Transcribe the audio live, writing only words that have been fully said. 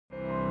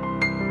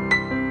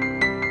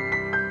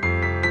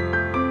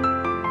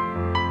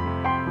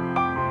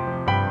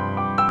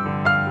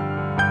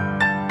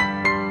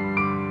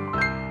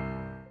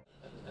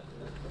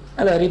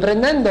Allora,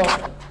 riprendendo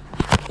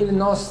il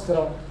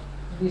nostro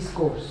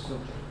discorso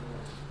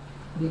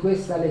di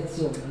questa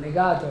lezione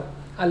legato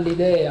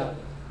all'idea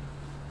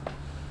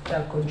e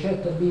al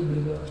concetto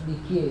biblico di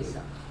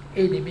Chiesa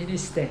e di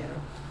Ministero,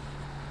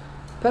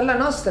 per la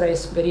nostra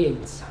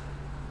esperienza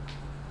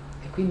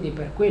e quindi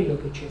per quello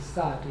che ci è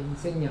stato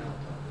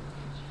insegnato,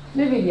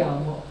 noi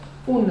vediamo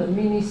un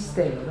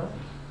ministero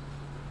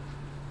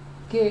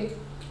che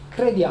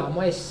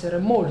crediamo essere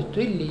molto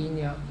in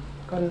linea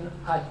con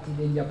Atti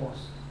degli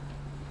Apostoli.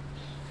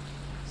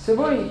 Se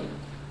voi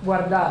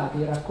guardate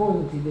i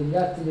racconti degli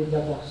Atti degli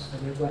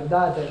Apostoli e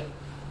guardate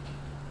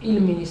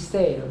il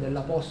ministero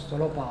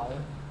dell'Apostolo Paolo,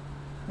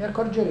 vi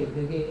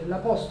accorgerete che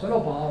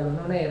l'Apostolo Paolo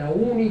non era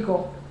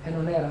unico e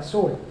non era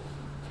solo,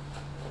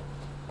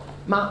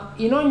 ma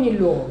in ogni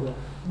luogo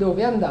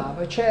dove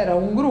andava c'era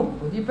un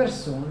gruppo di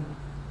persone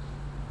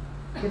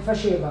che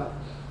facevano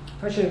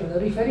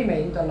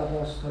riferimento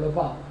all'Apostolo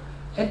Paolo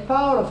e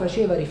Paolo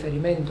faceva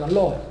riferimento a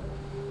loro.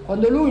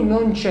 Quando lui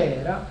non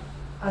c'era,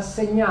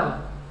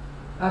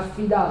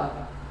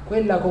 affidava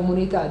quella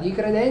comunità di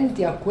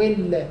credenti a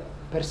quelle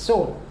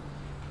persone.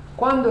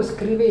 Quando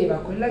scriveva a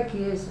quella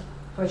chiesa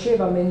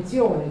faceva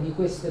menzione di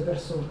queste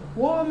persone,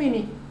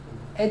 uomini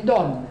e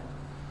donne,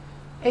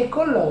 e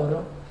con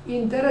loro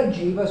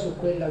interagiva su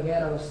quello che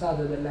era lo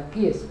stato della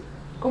chiesa.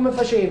 Come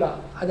faceva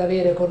ad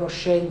avere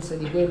conoscenza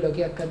di quello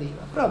che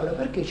accadeva? Proprio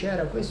perché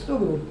c'era questo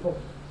gruppo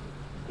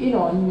in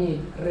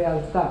ogni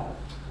realtà.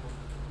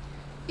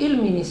 Il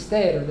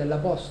ministero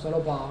dell'Apostolo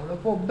Paolo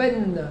può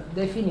ben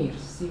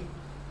definirsi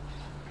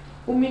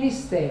un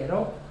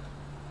ministero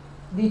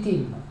di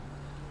team,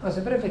 o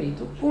se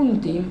preferite un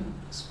team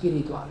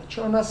spirituale.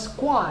 C'è una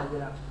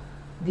squadra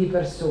di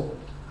persone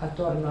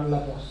attorno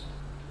all'Apostolo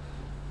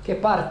che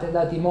parte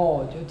da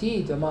Timoteo,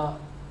 Tito, ma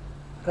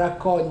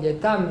raccoglie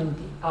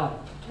tanti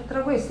altri, e tra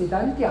questi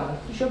tanti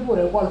altri c'è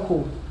pure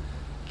qualcuno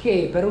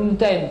che per un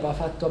tempo ha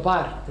fatto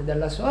parte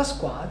della sua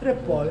squadra e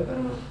poi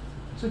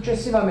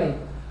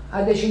successivamente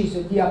ha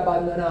deciso di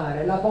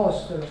abbandonare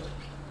l'Apostolo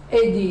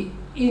e di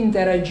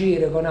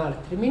interagire con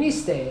altri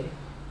ministeri.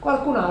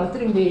 Qualcun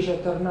altro invece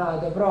è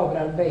tornato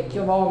proprio al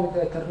vecchio vomito,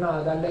 è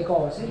tornato alle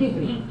cose di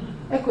prima,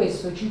 e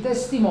questo ci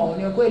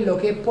testimonia quello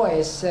che può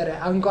essere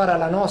ancora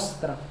la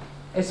nostra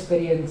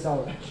esperienza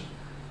oggi.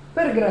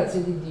 Per grazia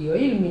di Dio,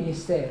 il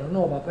ministero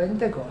Nuova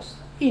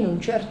Pentecoste in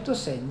un certo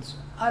senso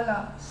ha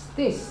la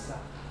stessa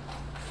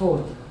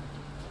forma,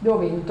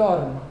 dove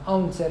intorno a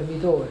un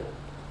servitore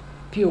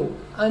più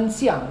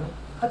anziano,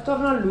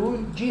 attorno a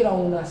lui gira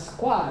una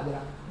squadra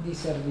di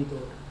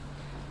servitori.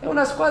 E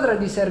una squadra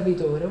di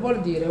servitori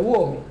vuol dire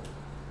uomini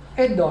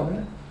e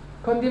donne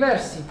con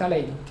diversi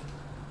talenti,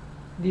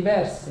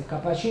 diverse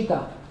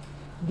capacità,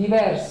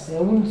 diverse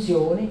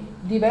unzioni,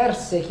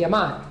 diverse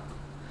chiamate.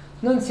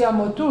 Non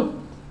siamo tutti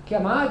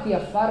chiamati a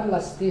fare la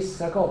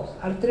stessa cosa,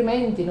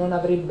 altrimenti non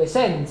avrebbe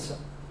senso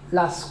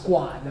la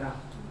squadra.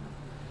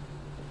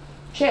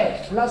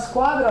 C'è la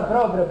squadra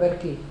proprio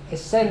perché,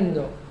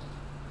 essendo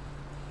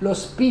lo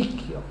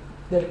spicchio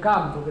del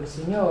campo che il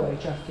Signore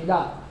ci ha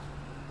affidato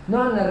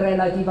non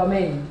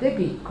relativamente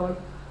piccolo,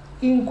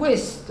 in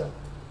questo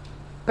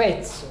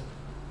pezzo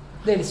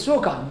del suo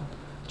campo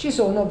ci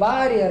sono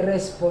varie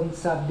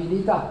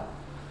responsabilità,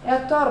 e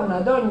attorno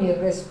ad ogni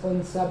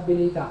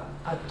responsabilità,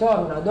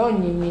 attorno ad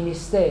ogni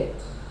ministero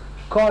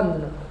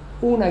con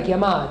una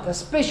chiamata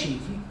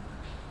specifica,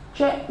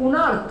 c'è un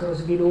altro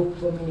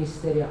sviluppo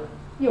ministeriale.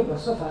 Io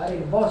posso fare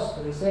il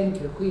vostro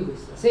esempio qui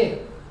questa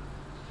sera.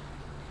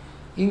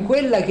 In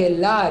quella che è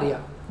l'area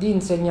di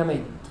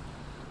insegnamento,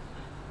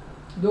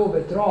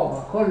 dove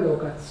trova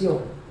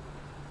collocazione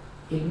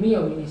il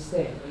mio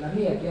ministero, la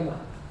mia chiamata,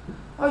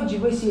 oggi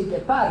voi siete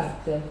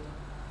parte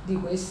di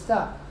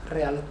questa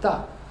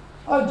realtà.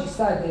 Oggi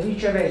state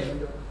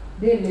ricevendo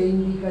delle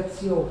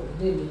indicazioni,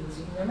 degli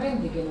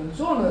insegnamenti che non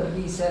sono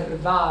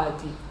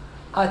riservati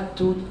a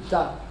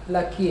tutta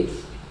la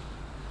Chiesa.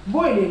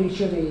 Voi li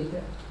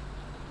ricevete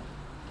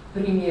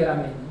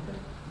primieramente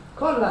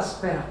con la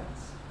speranza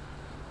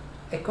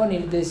e con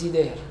il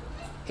desiderio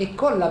e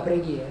con la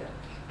preghiera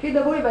che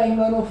da voi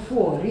vengano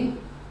fuori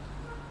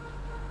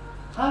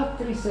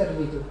altri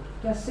servitori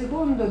che a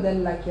secondo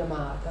della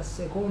chiamata, a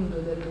secondo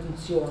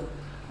dell'unzione,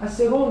 a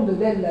secondo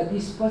della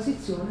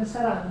disposizione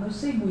saranno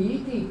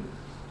seguiti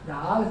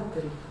da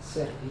altri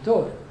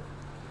servitori.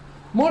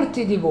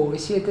 Molti di voi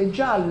siete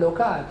già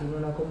allocati in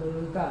una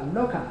comunità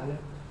locale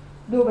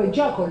dove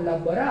già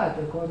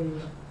collaborate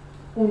con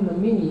un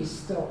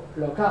ministro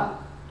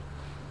locale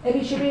e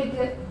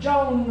ricevete già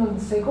un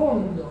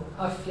secondo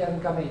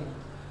affiancamento.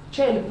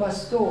 C'è il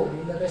pastore,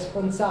 il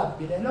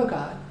responsabile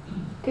locale,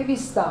 che vi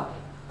sta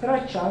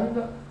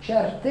tracciando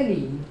certe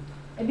linee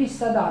e vi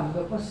sta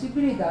dando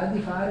possibilità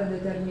di fare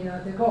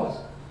determinate cose.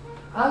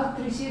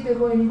 Altri siete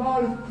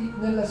coinvolti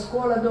nella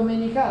scuola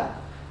domenicale,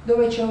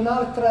 dove c'è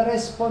un'altra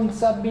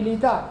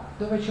responsabilità,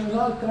 dove c'è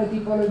un'altra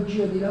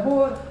tipologia di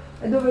lavoro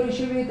e dove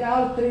ricevete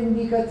altre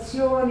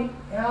indicazioni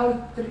e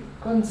altri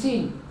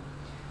consigli.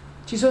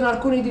 Ci sono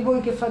alcuni di voi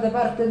che fate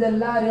parte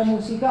dell'area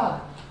musicale,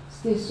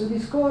 stesso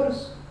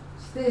discorso,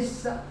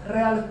 stessa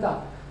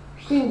realtà.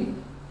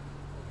 Quindi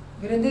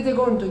vi rendete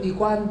conto di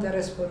quante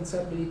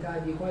responsabilità,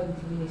 di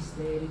quanti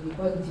ministeri, di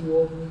quanti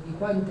uomini, di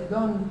quante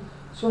donne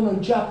sono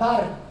già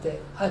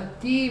parte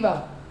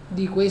attiva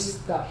di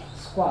questa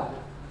squadra,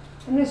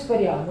 e noi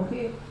speriamo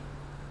che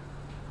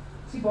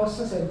si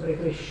possa sempre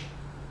crescere.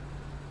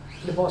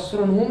 Il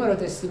vostro numero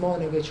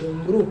testimonia che c'è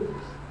un gruppo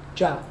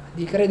già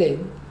di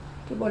credenti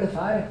che vuole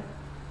fare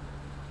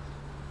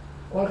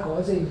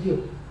qualcosa in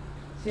più.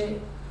 Se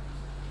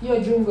io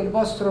aggiungo il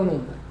vostro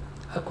numero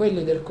a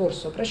quelli del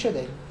corso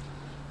precedente,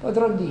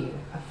 potrò dire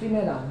a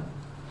fine d'anno,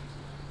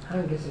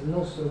 anche se il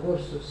nostro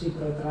corso si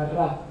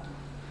protrarrà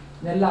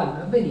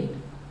nell'anno a venire,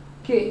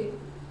 che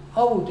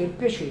ho avuto il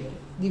piacere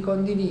di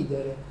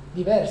condividere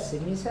diverse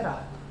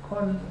miserate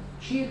con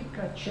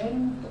circa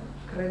 100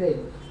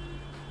 credenti,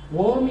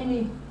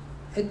 uomini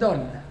e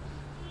donne,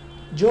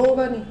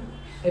 giovani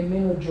e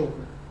meno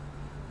giovani,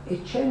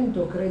 e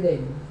 100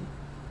 credenti,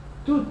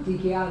 tutti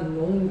che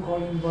hanno un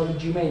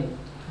coinvolgimento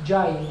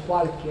già in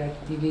qualche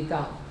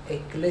attività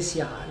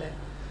ecclesiale,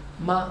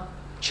 ma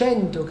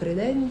 100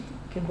 credenti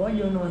che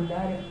vogliono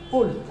andare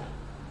oltre,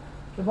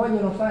 che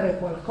vogliono fare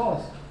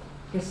qualcosa,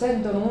 che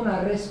sentono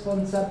una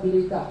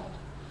responsabilità.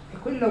 E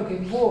quello che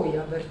voi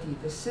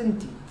avvertite e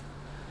sentite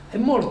è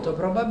molto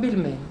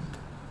probabilmente,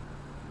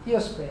 io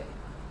spero,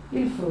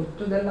 il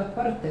frutto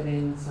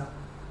dell'appartenenza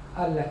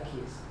alla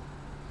Chiesa.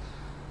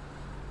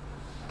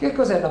 Che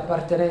cos'è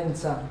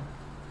l'appartenenza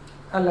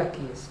alla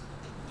Chiesa?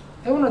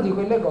 È una di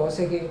quelle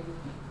cose che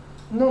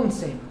non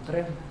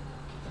sempre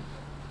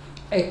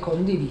è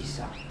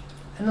condivisa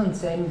e non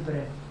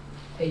sempre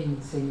è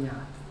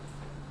insegnata.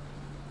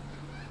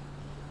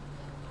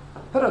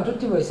 Però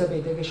tutti voi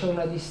sapete che c'è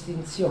una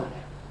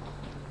distinzione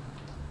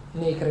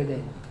nei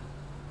credenti,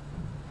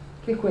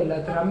 che è quella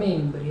tra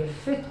membri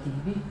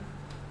effettivi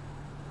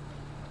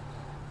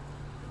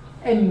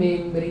e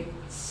membri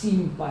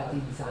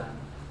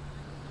simpatizzanti,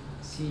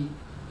 si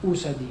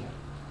usa dire.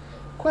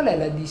 Qual è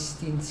la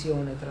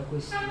distinzione tra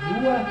questi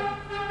due?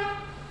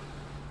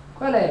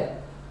 Qual è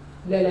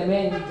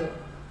l'elemento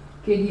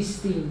che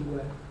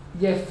distingue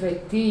gli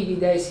effettivi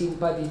dai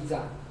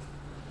simpatizzanti?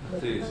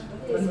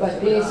 Il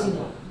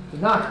battesimo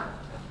in acqua.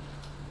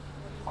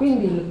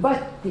 Quindi il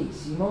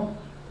battesimo,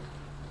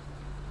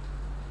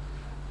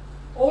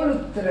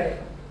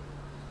 oltre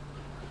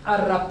a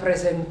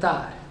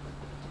rappresentare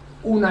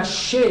una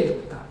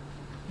scelta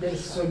del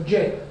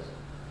soggetto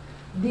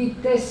di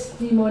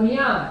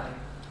testimoniare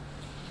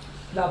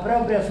la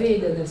propria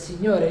fede nel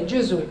Signore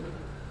Gesù,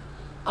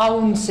 ha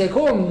un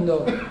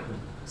secondo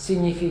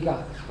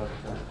significato.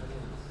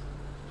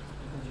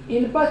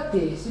 Il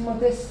battesimo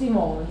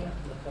testimonia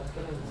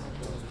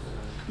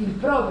il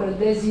proprio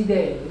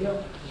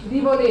desiderio di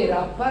voler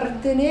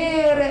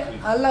appartenere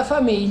alla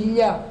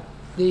famiglia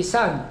dei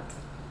santi,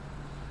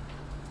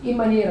 in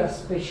maniera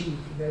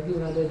specifica di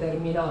una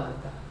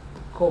determinata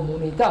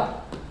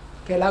comunità,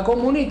 che è la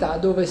comunità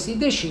dove si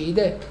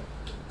decide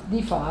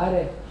di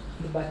fare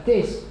il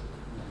battesimo.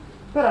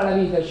 Però la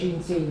vita ci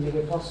insegna che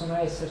possono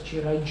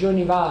esserci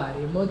ragioni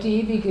varie,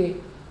 motivi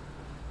che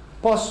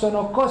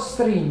possono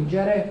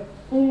costringere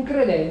un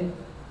credente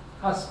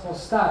a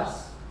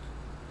spostarsi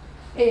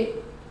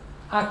e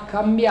a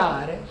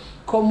cambiare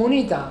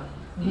comunità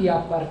di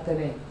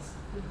appartenenza.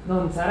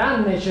 Non sarà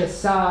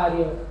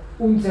necessario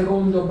un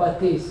secondo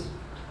battesimo.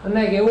 Non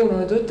è che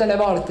uno tutte le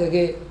volte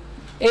che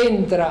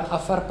entra a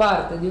far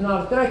parte di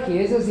un'altra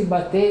chiesa si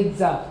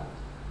battezza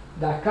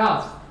da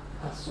capo.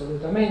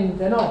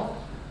 Assolutamente no.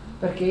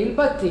 Perché il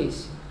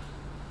battesimo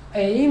è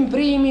in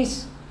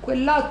primis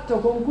quell'atto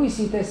con cui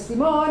si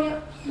testimonia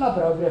la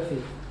propria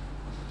fede.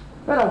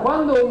 Però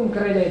quando un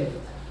credente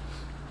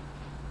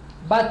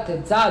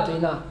battezzato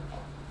in acqua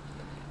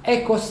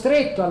è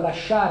costretto a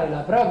lasciare la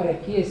propria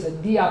chiesa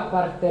di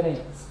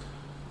appartenenza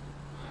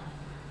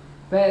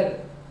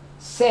per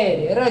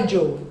serie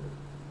ragioni,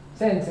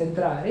 senza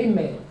entrare in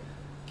merito,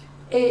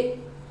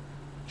 e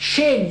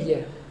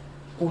sceglie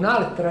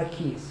un'altra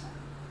chiesa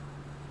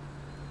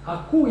a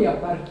cui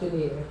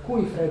appartenere, a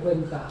cui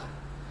frequentare,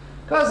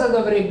 cosa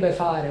dovrebbe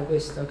fare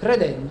questo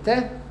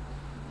credente?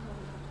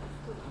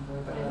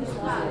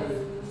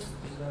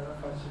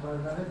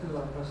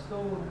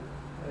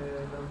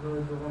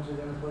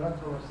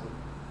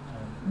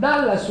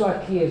 Dalla sua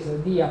chiesa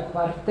di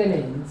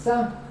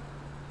appartenenza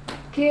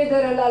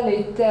chiedere la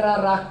lettera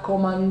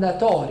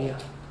raccomandatoria,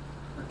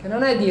 che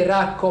non è di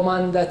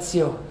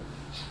raccomandazione,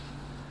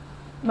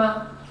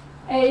 ma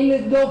è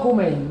il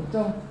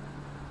documento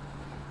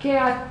che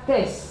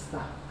attesta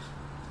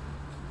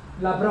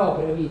la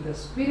propria vita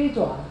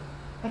spirituale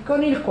e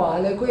con il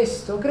quale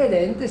questo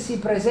credente si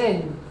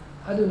presenta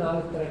ad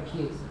un'altra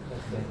chiesa.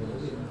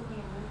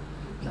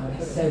 Non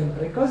è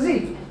sempre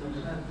così,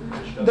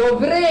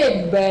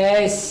 dovrebbe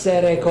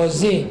essere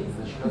così.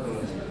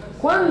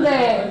 Quando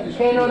è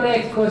che non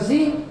è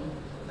così?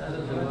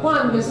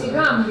 Quando si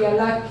cambia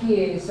la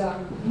chiesa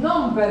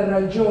non per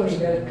ragioni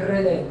del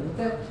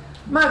credente,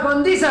 ma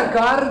con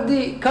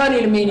disaccordi con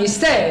il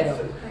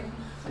ministero.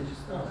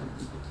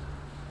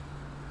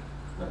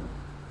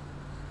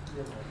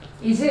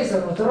 I se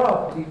sono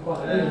troppi qua.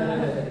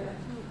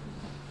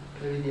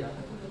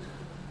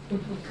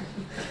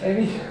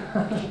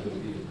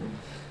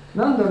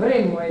 Non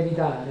dovremmo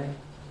evitare,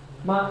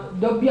 ma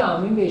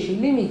dobbiamo invece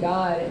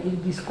limitare il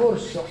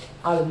discorso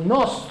al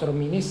nostro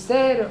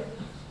ministero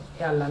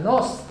e alla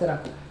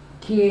nostra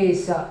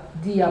Chiesa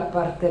di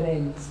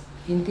appartenenza,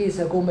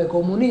 intesa come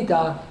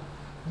comunità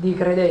di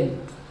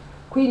credenti.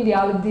 Quindi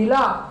al di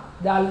là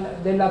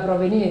della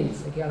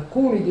provenienza che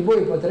alcuni di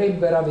voi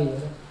potrebbero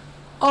avere,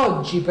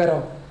 oggi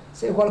però,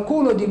 se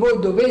qualcuno di voi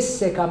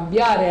dovesse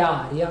cambiare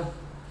aria,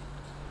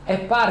 è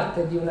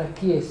parte di una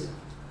Chiesa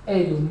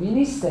e di un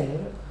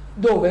ministero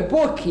dove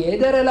può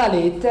chiedere la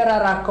lettera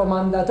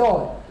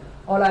raccomandatoria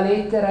o la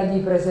lettera di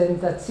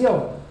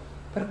presentazione.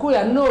 Per cui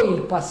a noi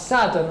il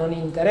passato non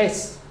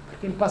interessa,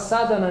 perché il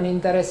passato non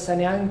interessa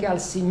neanche al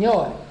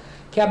Signore,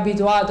 che è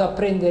abituato a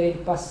prendere il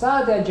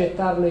passato e a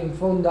gettarlo in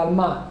fondo al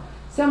mare.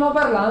 Stiamo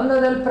parlando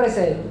del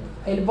presente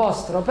e il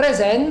vostro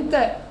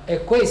presente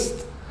è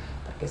questo,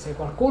 perché se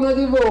qualcuno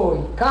di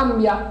voi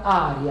cambia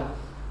aria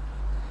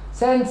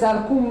senza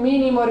alcun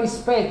minimo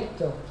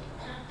rispetto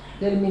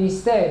del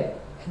ministero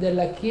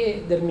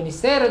e del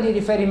ministero di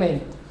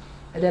riferimento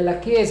e della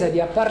Chiesa di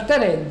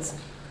appartenenza,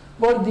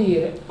 vuol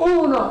dire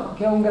uno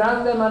che è un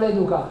grande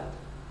maleducato,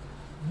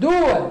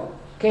 due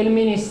che il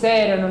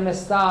ministero non è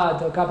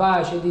stato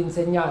capace di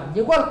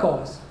insegnargli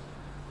qualcosa,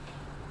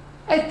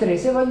 e tre,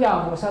 se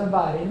vogliamo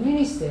salvare il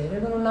ministero, che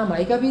non ha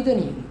mai capito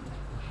niente.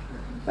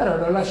 Però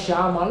lo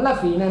lasciamo alla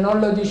fine, non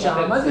lo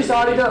diciamo, ma di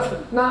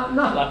solito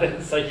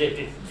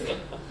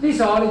di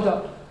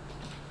solito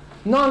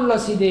non lo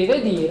si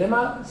deve dire,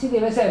 ma si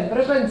deve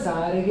sempre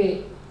pensare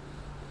che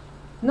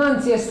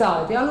non si è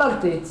stati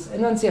all'altezza e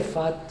non si è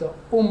fatto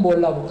un buon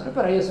lavoro.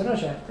 Però io sono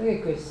certo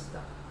che questa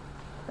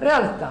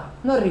realtà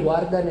non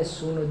riguarda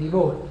nessuno di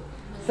voi.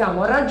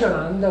 Stiamo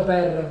ragionando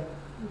per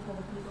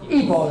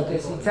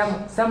ipotesi,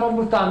 stiamo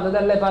buttando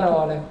delle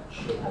parole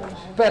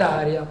per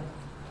aria.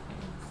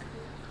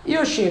 Io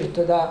ho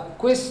scelto da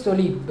questo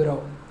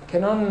libro, che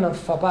non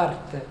fa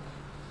parte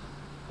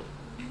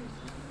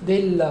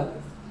dell'elenco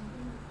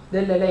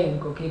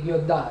che vi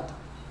ho dato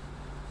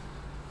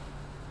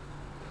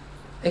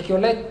e che ho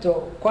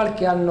letto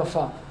qualche anno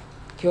fa,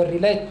 che ho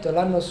riletto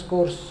l'anno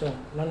scorso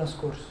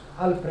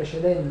al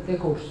precedente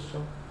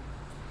corso,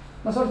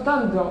 ma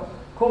soltanto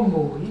con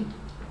voi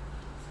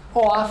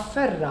ho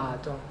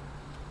afferrato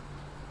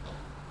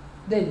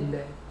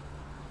delle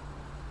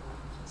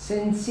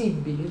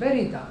sensibili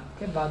verità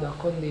che vado a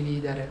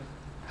condividere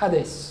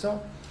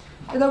adesso,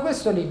 e da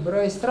questo libro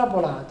ho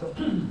estrapolato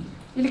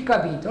il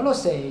capitolo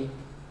 6,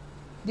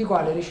 di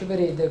quale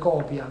riceverete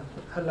copia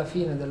alla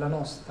fine della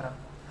nostra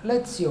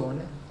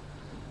lezione,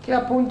 che ha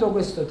appunto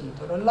questo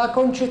titolo: la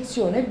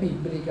concezione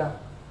biblica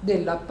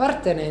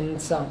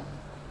dell'appartenenza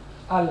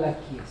alla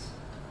Chiesa.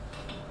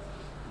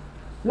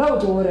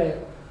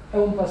 L'autore è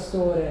un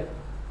pastore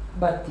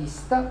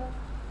battista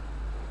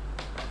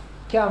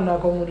che ha una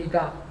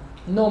comunità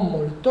non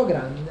molto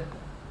grande,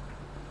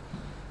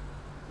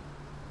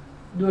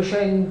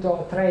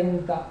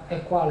 230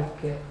 e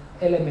qualche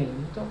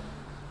elemento,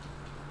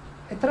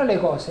 e tra le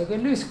cose che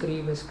lui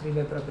scrive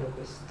proprio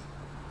questo.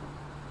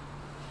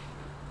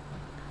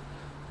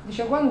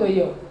 Dice: quando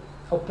io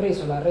ho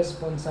preso la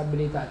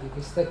responsabilità di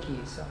questa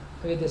Chiesa,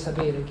 dovete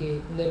sapere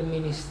che nel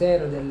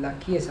ministero della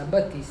Chiesa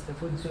Battista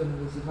funziona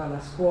che si fa la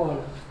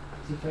scuola,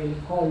 si fa il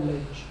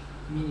college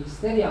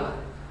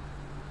ministeriale,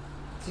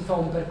 si fa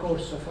un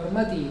percorso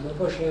formativo,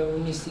 poi c'è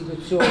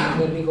un'istituzione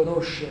che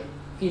riconosce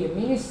il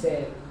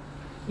ministero,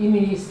 i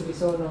ministri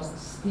sono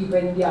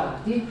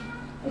stipendiati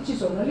e ci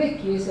sono le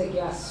chiese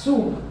che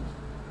assumono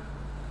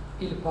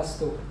il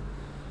pastore.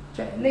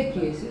 Cioè le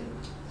chiese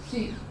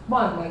si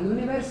vanno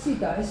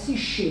all'università e si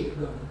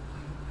scelgono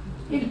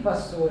il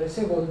pastore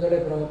secondo le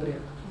proprie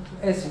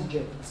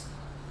esigenze.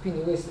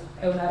 Quindi questa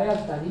è una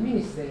realtà di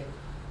ministero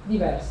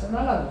diversa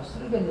dalla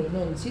nostra, che noi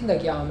non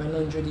sindachiamo e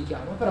non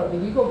giudichiamo. Però vi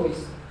dico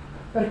questo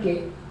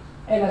perché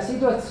è la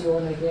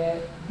situazione che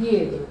è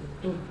dietro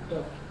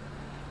tutto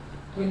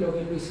quello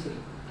che lui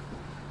scrive.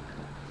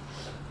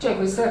 C'è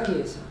questa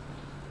Chiesa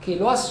che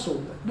lo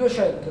assume,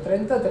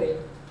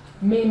 233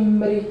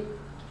 membri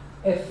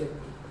effettivi.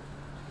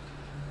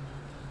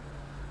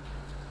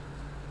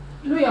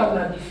 Lui ha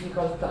una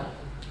difficoltà.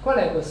 Qual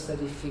è questa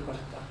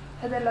difficoltà?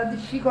 Ed è la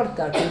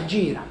difficoltà che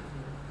gira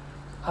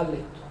a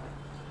lettura.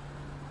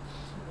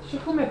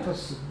 Cioè, com'è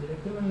possibile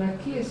che una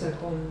Chiesa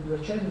con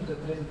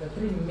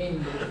 233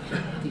 membri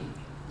effettivi,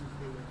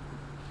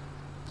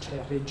 cioè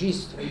il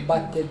registro, i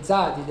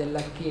battezzati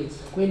della Chiesa,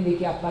 quelli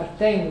che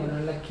appartengono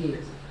alla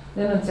Chiesa,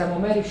 noi non siamo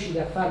mai riusciti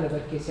a farlo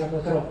perché siamo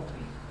troppi,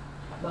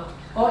 ma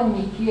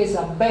ogni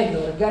Chiesa ben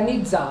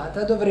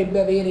organizzata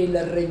dovrebbe avere il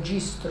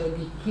registro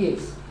di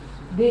Chiesa,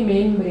 dei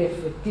membri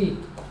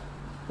effettivi,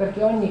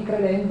 perché ogni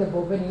credente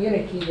può venire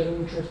e chiedere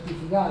un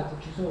certificato.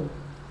 Ci sono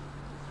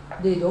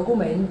dei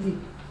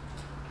documenti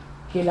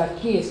che la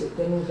Chiesa è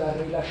tenuta a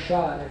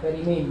rilasciare per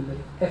i membri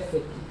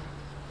effettivi.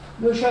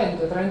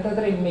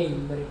 233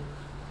 membri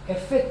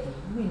effettivi,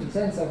 quindi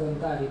senza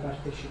contare i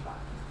partecipanti.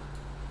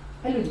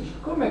 E lui dice,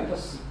 com'è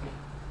possibile?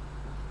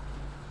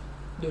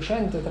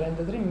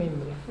 233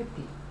 membri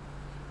effettivi.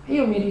 E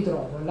io mi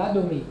ritrovo la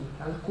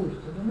domenica, al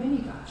culto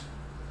domenicale,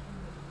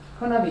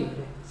 con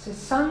avere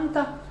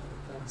 60,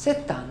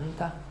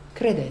 70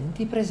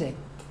 credenti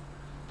presenti.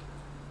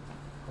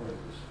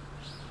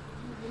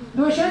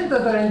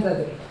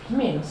 233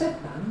 meno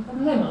 70,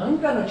 ne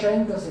mancano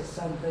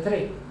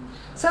 163.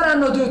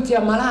 Saranno tutti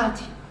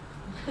ammalati?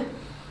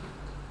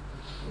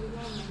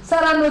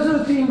 Saranno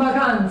tutti in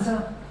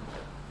vacanza?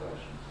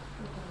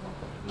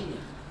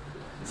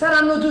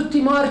 Saranno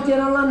tutti morti e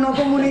non l'hanno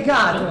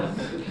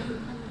comunicato?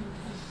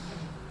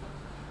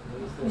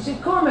 Dice,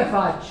 come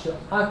faccio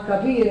a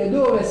capire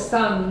dove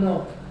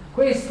stanno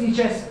questi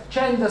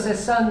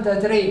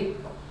 163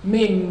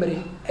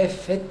 membri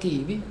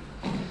effettivi?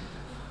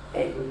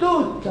 E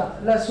tutta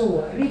la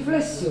sua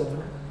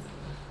riflessione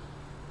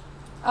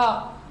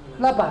ha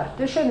la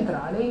parte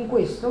centrale in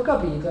questo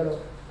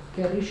capitolo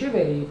che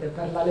riceverete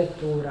per la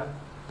lettura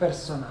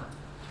personale,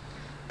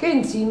 che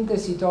in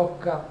sintesi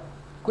tocca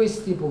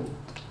questi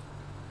punti.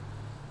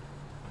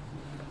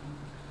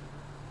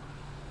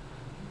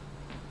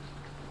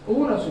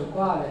 Uno sul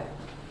quale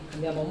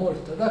andiamo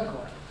molto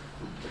d'accordo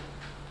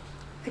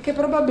è che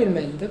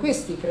probabilmente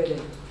questi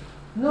credenti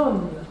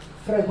non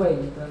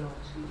frequentano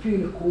più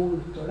il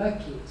culto, la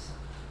Chiesa,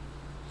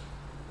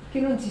 perché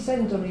non si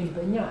sentono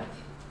impegnati.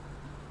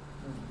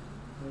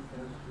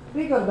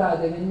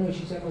 Ricordate che noi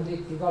ci siamo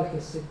detti qualche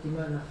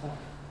settimana fa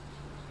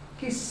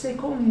che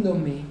secondo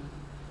me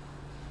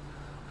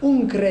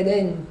un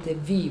credente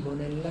vivo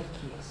nella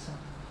Chiesa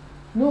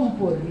non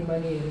può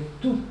rimanere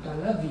tutta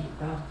la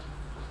vita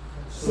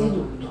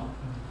seduto.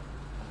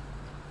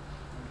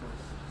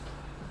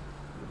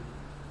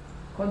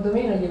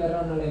 Quantomeno gli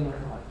verranno le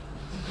emorroidi,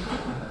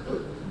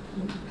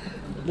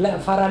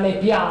 farà le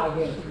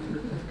piaghe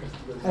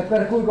e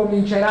per cui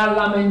comincerà a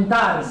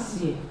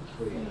lamentarsi,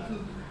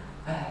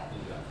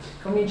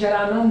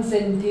 comincerà a non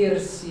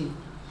sentirsi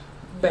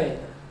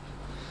bene.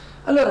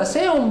 Allora,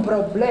 se è un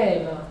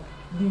problema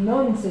di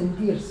non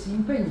sentirsi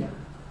impegnato,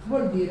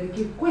 vuol dire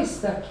che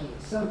questa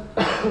Chiesa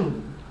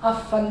ha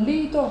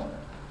fallito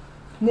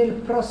nel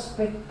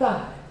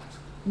prospettare,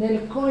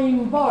 nel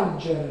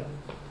coinvolgere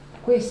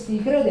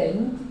questi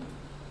credenti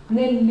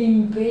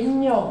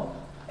nell'impegno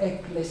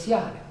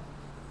ecclesiale.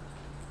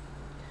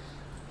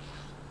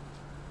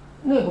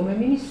 Noi come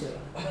Ministero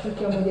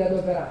cerchiamo di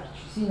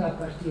adoperarci, sino a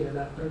partire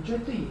dal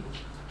progetto IE,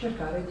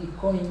 cercare di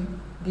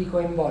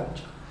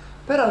coinvolgere.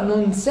 Però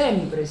non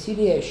sempre si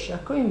riesce a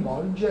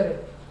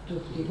coinvolgere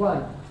tutti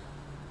quanti.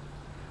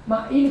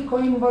 Ma il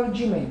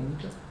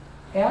coinvolgimento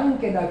è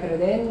anche da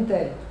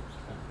credente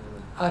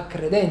a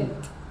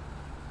credente.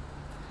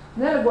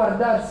 Nel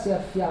guardarsi a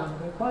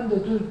fianco,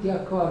 quando tu ti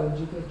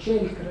accorgi che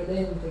c'è il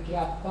credente che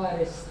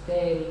appare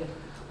sterile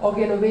o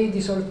che lo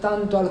vedi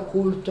soltanto al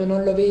culto e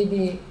non lo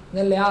vedi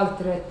nelle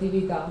altre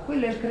attività,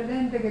 quello è il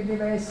credente che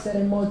deve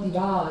essere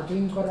motivato,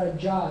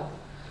 incoraggiato,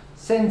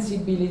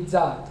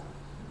 sensibilizzato.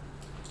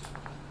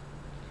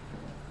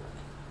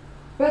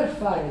 Per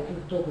fare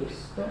tutto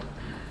questo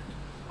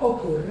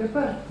occorre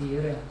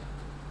partire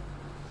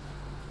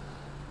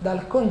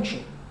dal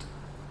concetto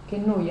che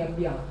noi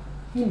abbiamo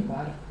in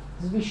parte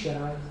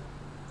sviscerato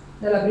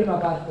nella prima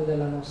parte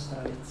della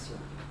nostra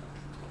lezione.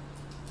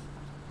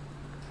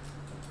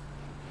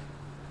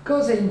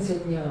 Cosa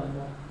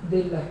insegniamo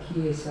della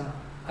Chiesa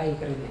ai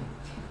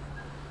credenti?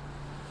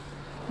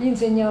 Gli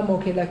insegniamo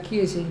che la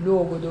Chiesa è il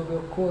luogo dove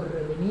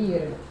occorre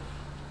venire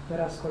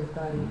per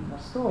ascoltare il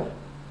pastore.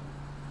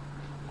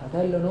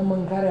 Fratello, non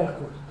mancare al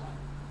culto.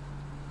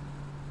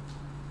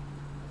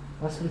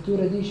 La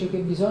scrittura dice che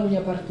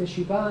bisogna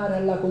partecipare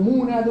alla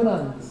comune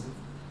adunanza.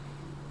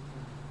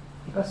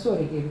 I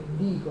pastori che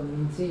dicono,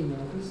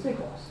 insegnano queste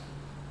cose,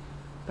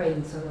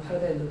 pensano,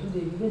 fratello, tu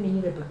devi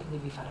venire perché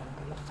devi fare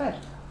anche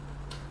l'offerta.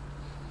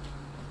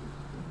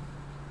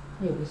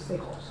 Io queste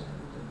cose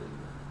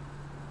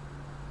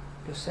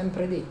che ho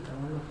sempre detto,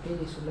 non ho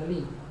piedi sulla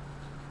lingua.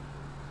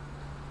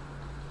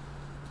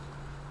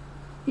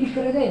 Il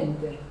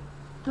credente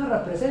non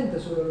rappresenta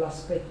solo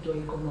l'aspetto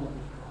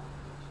economico.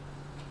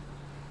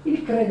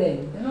 Il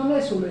credente non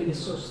è solo il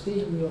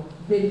sostegno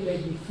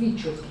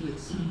dell'edificio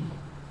Chiesa.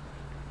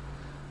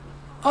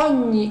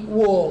 Ogni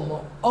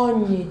uomo,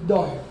 ogni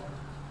donna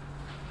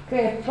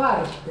che è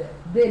parte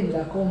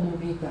della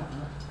comunità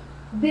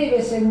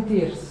deve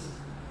sentirsi,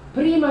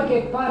 prima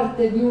che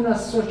parte di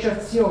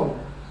un'associazione,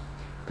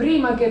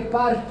 prima che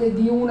parte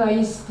di una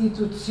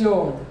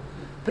istituzione,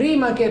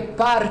 prima che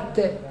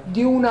parte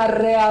di una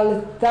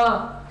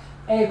realtà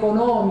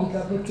economica,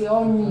 perché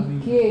ogni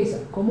chiesa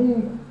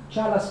comunque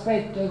ha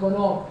l'aspetto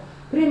economico,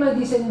 prima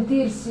di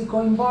sentirsi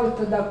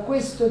coinvolta da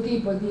questo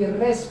tipo di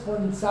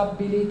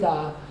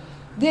responsabilità,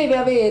 deve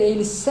avere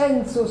il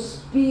senso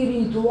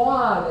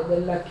spirituale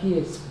della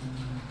Chiesa,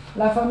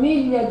 la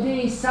famiglia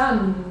dei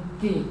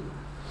santi,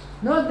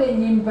 non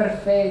degli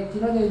imperfetti,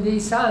 non dei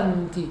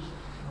santi,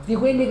 di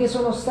quelli che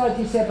sono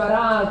stati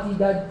separati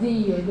da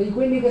Dio, di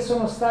quelli che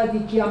sono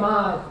stati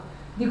chiamati,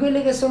 di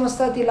quelli che sono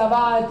stati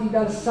lavati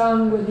dal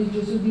sangue di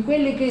Gesù, di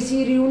quelli che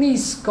si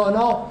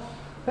riuniscono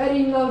per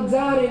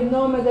innalzare il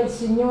nome del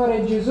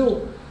Signore Gesù,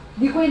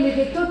 di quelli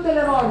che tutte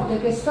le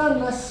volte che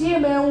stanno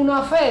assieme è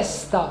una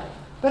festa,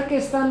 perché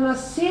stanno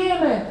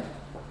assieme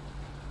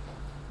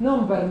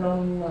non per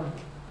non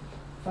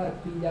far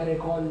pigliare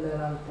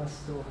collera al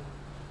pastore,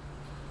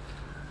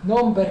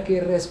 non perché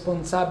il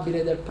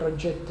responsabile del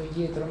progetto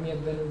dietro mi è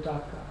venuto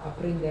a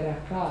prendere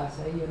a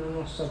casa, io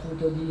non ho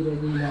saputo dire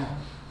di no,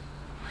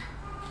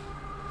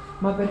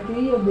 ma perché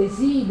io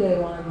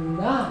desidero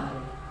andare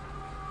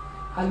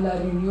alla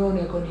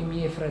riunione con i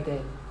miei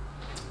fratelli,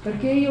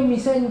 perché io mi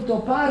sento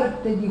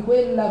parte di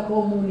quella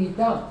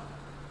comunità,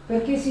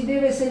 perché si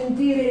deve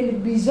sentire il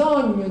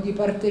bisogno di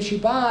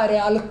partecipare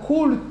al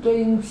culto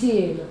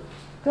insieme,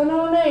 che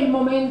non è il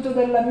momento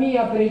della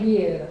mia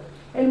preghiera,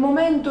 è il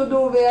momento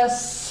dove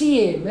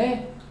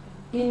assieme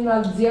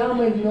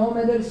innalziamo il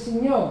nome del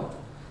Signore,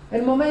 è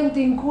il momento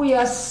in cui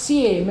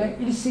assieme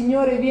il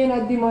Signore viene a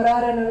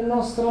dimorare nel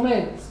nostro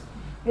mezzo,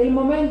 è il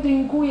momento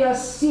in cui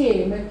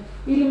assieme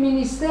il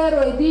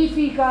Ministero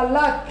edifica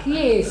la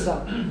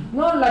Chiesa,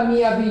 non la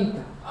mia vita,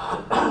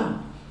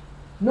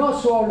 non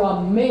solo a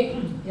me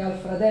e al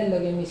fratello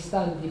che mi sta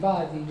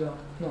antipatico,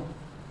 no.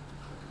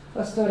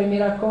 Pastore, mi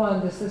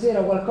raccomando,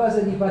 stasera qualcosa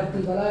di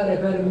particolare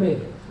per me.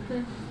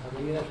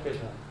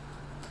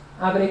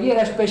 Una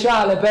preghiera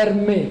speciale per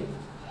me.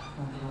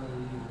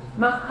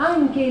 Ma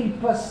anche il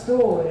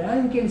pastore,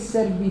 anche il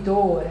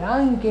servitore,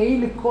 anche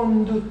il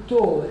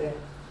conduttore,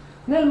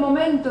 nel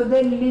momento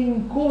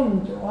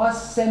dell'incontro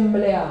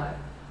assembleare,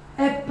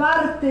 è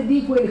parte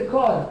di quel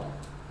corpo.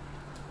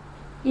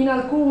 In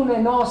alcune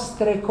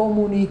nostre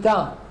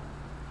comunità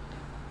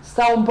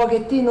sta un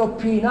pochettino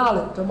più in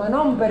alto, ma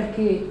non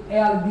perché è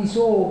al di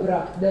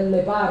sopra delle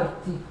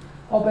parti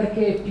o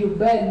perché è più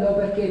bello o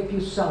perché è più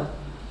santo,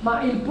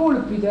 ma il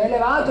pulpito è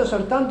elevato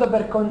soltanto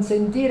per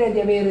consentire di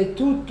avere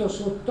tutto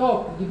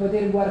sott'occhio, di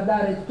poter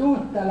guardare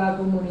tutta la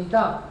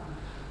comunità.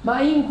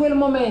 Ma in quel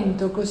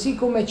momento, così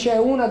come c'è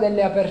una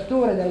delle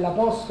aperture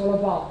dell'Apostolo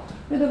Paolo,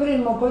 noi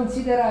dovremmo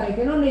considerare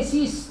che non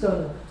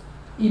esistono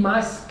i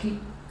maschi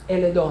e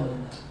le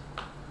donne.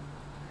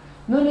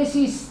 Non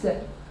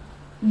esiste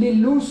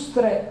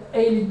l'illustre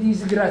e il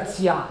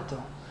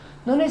disgraziato.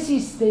 Non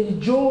esiste il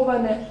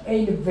giovane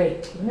e il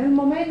vecchio. Nel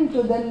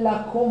momento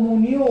della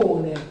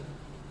comunione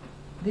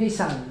dei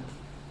santi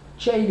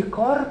c'è il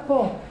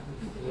corpo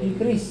di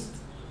Cristo.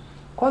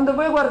 Quando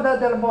voi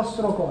guardate al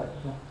vostro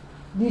corpo,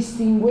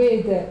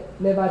 distinguete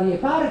le varie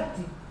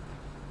parti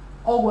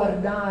o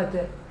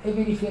guardate e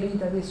vi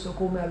riferite adesso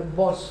come al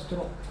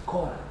vostro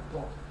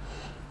corpo?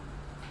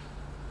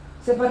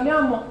 Se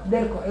parliamo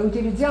del corpo e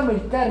utilizziamo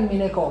il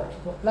termine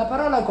corpo, la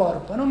parola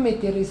corpo non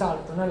mette in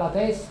risalto nella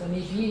testa,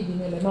 nei piedi,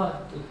 nelle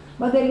mani,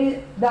 ma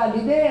dà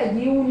l'idea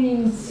di un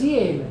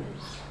insieme,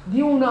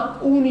 di una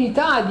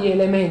unità di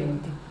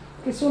elementi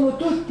che sono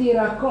tutti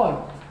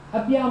raccolti.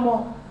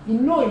 Abbiamo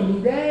in noi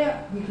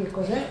l'idea di che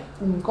cos'è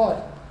un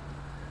corpo.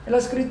 E la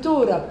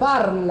scrittura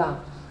parla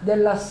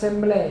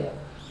dell'assemblea,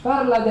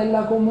 parla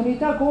della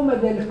comunità come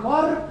del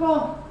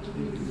corpo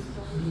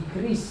di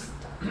Cristo.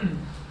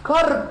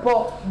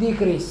 Corpo di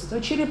Cristo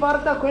ci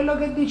riporta a quello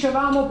che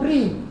dicevamo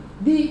prima,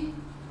 di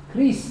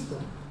Cristo.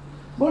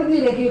 Vuol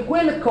dire che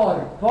quel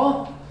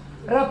corpo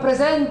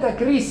rappresenta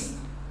Cristo,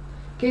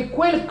 che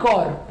quel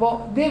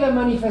corpo deve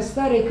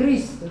manifestare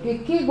Cristo,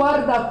 che chi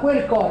guarda a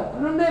quel corpo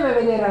non deve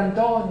vedere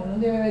Antonio, non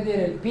deve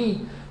vedere il P,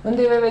 non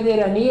deve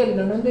vedere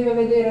Aniello, non deve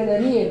vedere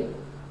Daniele,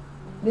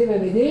 deve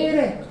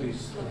vedere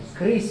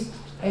Cristo.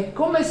 E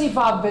come si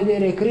fa a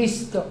vedere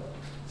Cristo?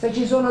 Se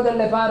ci sono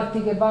delle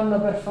parti che vanno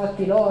per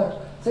fatti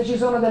loro, se ci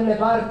sono delle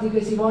parti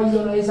che si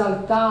vogliono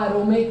esaltare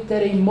o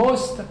mettere in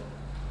mostra,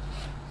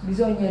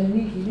 bisogna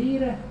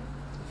annichilire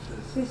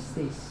se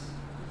stessi.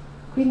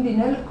 Quindi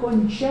nel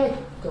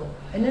concetto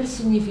e nel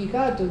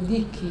significato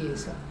di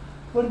Chiesa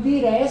vuol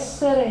dire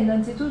essere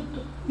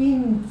innanzitutto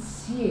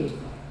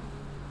insieme.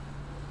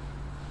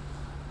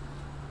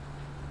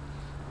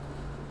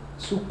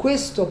 Su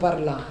questo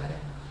parlare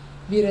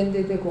vi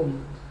rendete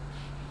conto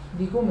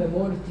di come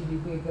molti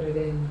di quei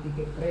credenti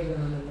che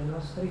pregano nelle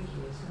nostre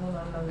chiese non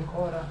hanno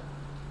ancora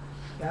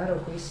chiaro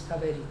questa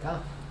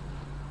verità.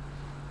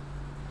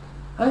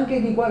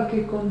 Anche di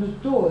qualche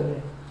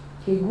conduttore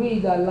che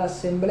guida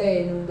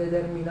l'assemblea in un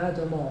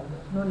determinato modo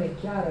non è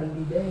chiara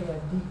l'idea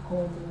di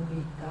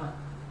comunità,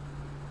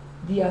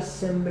 di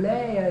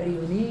assemblea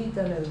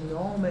riunita nel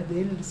nome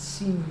del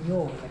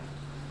Signore.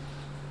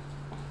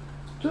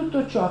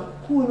 Tutto ciò a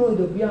cui noi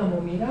dobbiamo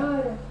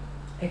mirare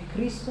è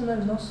Cristo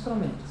nel nostro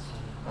mezzo,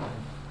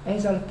 è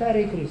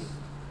esaltare Cristo.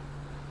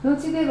 Non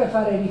si deve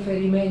fare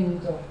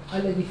riferimento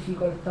alle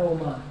difficoltà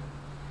umane.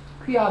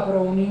 Qui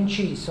apro un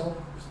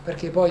inciso,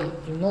 perché poi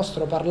il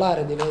nostro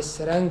parlare deve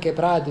essere anche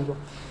pratico,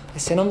 e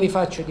se non vi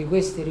faccio di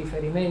questi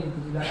riferimenti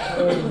vi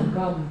lascerò in un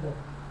campo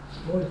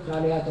molto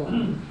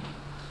aleatorio.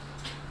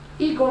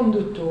 I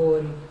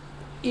conduttori,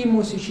 i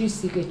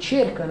musicisti che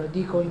cercano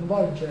di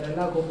coinvolgere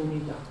la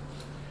comunità,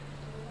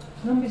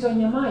 non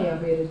bisogna mai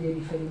avere dei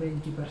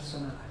riferimenti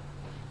personali.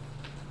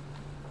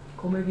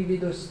 come vi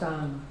vedo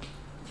stanchi.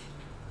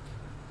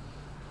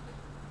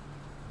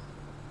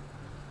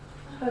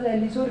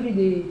 Fratelli,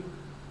 sorridete.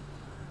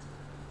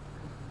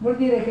 Vuol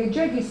dire che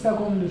già chi sta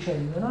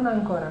conducendo non ha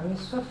ancora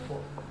messo a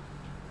fuoco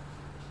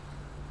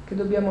che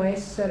dobbiamo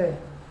essere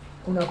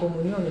una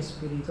comunione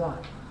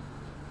spirituale.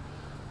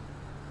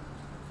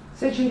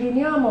 Se ci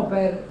riuniamo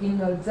per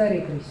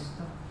innalzare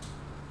Cristo,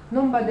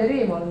 non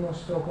baderemo al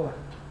nostro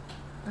corpo,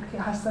 perché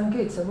la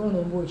stanchezza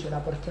voi ce la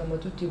portiamo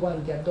tutti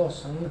quanti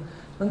addosso.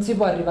 Non si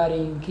può arrivare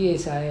in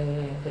chiesa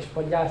e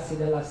spogliarsi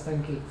della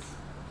stanchezza.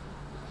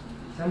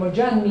 Siamo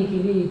già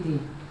annichiliti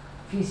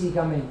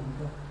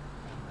fisicamente.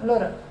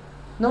 Allora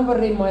non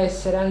vorremmo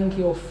essere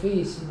anche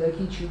offesi da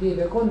chi ci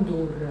deve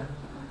condurre.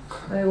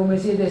 Come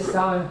siete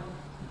stanchi,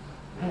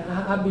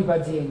 abbi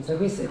pazienza,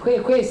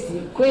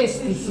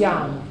 questi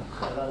siamo.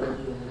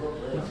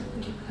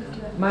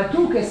 Ma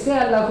tu che sei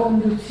alla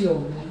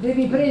conduzione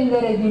devi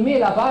prendere di me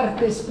la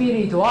parte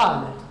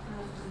spirituale.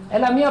 È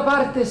la mia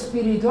parte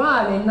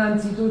spirituale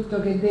innanzitutto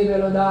che deve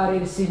lodare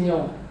il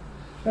Signore.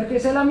 Perché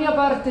se la mia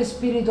parte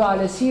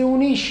spirituale si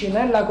unisce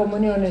nella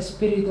comunione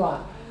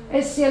spirituale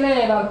e si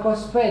eleva al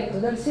cospetto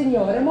del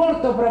Signore,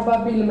 molto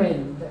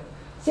probabilmente,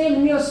 se il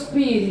mio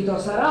spirito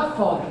sarà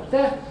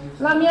forte,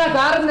 la mia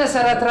carne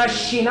sarà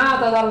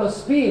trascinata dallo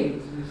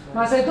spirito.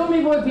 Ma se tu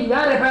mi vuoi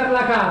pigliare per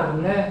la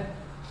carne,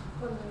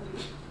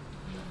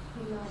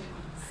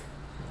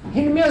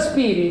 il mio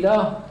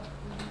spirito,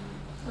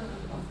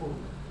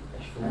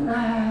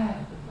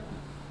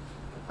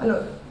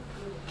 allora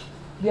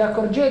vi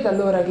accorgete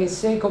allora che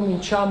se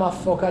cominciamo a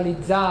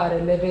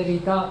focalizzare le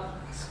verità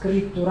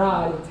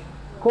scritturali,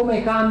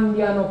 come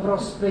cambiano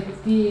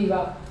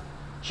prospettiva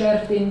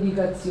certe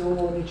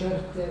indicazioni,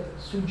 certi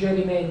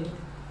suggerimenti,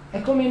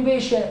 e come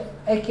invece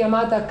è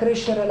chiamata a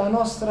crescere la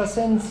nostra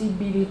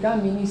sensibilità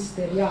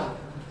ministeriale.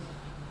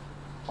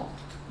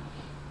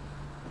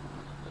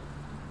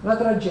 La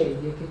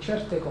tragedia è che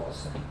certe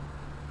cose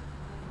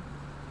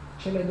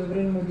ce le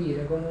dovremmo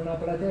dire con una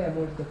platea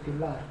molto più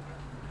larga.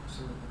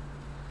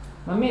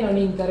 Ma a me non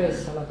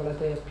interessa la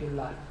platea più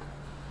larga.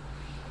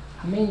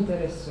 A me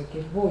interessa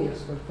che voi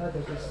ascoltate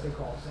queste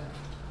cose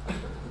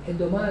e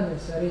domani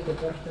sarete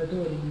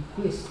portatori di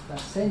questa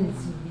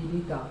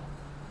sensibilità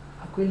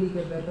a quelli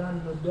che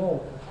verranno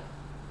dopo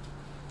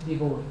di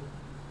voi.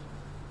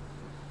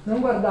 Non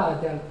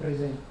guardate al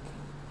presente,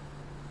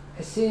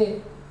 e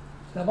se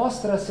la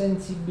vostra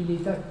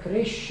sensibilità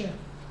cresce,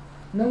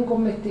 non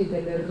commettete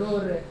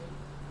l'errore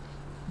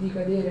di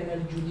cadere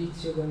nel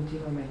giudizio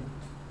continuamente.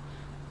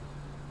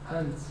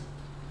 Anzi,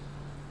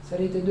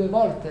 sarete 2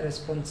 volte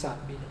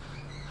responsabili,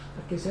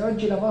 perché se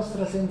oggi la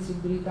vostra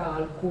sensibilità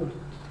al culto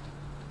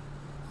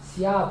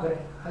si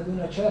apre ad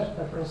una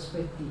certa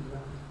prospettiva,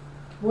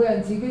 voi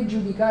anziché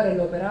giudicare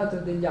l'operato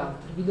degli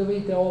altri, vi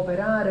dovete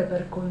operare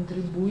per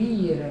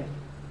contribuire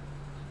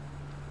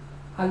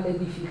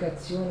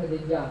all'edificazione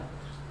degli altri,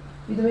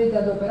 vi dovete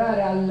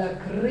adoperare alla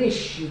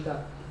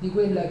crescita di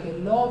quella che è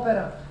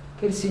l'opera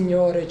che il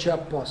Signore ci ha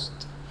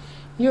posto.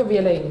 Io vi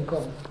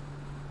elenco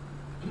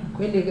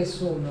quelli che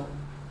sono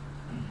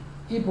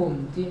i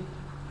punti.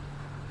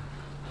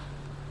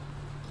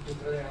 Li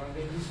troviamo anche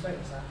in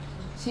dispensa?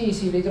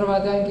 Sì, li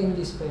trovate anche in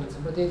dispensa,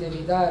 potete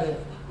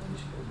evitare.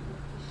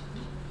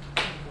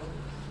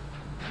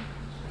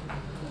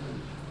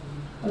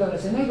 Allora,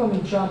 se noi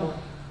cominciamo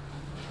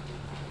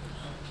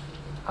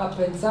a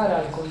pensare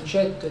al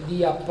concetto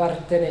di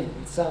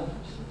appartenenza,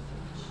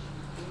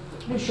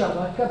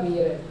 riusciamo a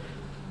capire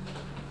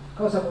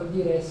cosa vuol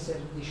dire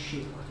essere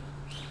discepoli.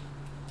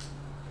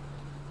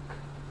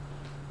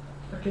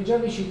 Perché già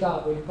vi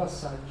citavo il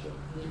passaggio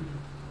di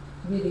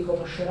vi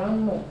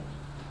riconosceranno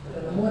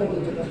l'amore che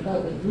vi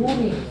portate gli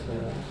uni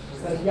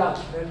per gli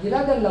altri, al di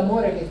là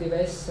dell'amore che deve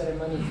essere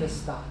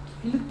manifestato.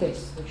 Il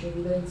testo ci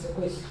evidenzia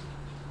questo: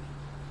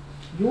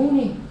 gli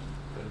uni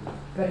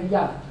per gli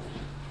altri.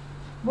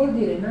 Vuol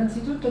dire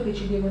innanzitutto che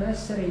ci devono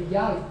essere gli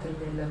altri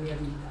nella mia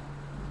vita.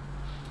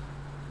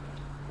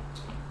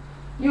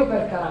 Io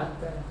per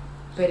carattere,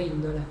 per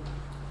indole,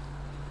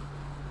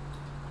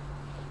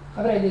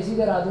 avrei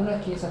desiderato una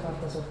chiesa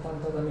fatta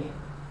soltanto da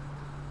me,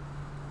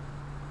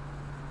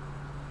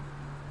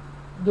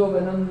 dove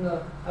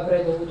non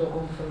avrei dovuto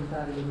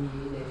confrontare le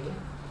mie idee,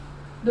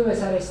 dove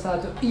sarei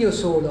stato io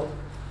solo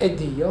e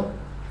Dio,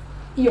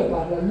 io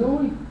parlo a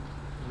lui,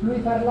 lui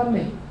parla a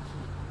me.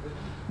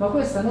 Ma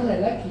questa non è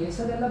la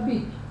Chiesa della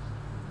Bibbia.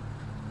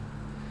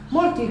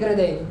 Molti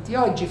credenti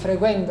oggi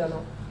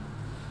frequentano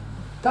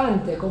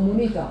tante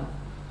comunità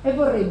e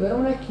vorrebbero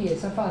una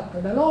Chiesa fatta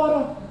da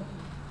loro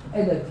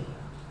e da Dio,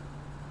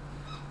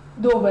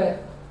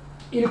 dove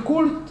il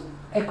culto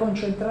è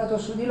concentrato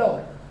su di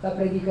loro, la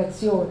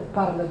predicazione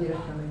parla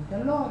direttamente a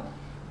loro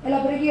e la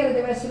preghiera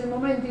deve essere il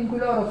momento in cui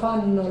loro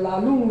fanno la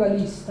lunga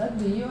lista a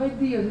Dio e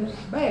Dio dice: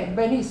 beh,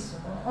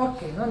 benissimo,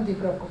 ok, non ti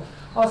preoccupare,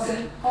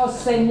 ho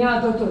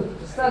segnato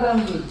tutto, sta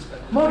tranquillo,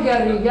 mo che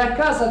arrivi a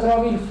casa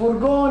trovi il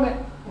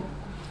furgone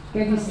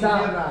che ti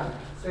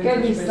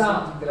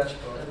sta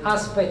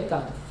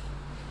aspettando.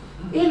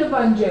 Il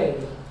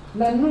Vangelo,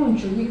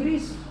 l'annuncio di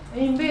Cristo è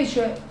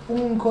invece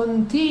un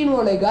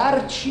continuo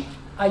legarci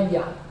agli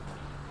altri.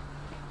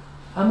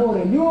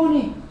 Amore gli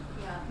uni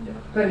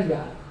per gli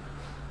altri.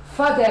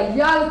 Fate agli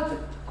altri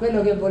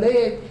quello che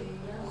volete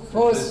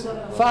fosse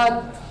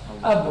fatto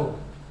a voi.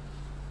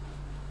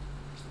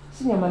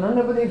 Signore, ma non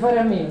ne potevi fare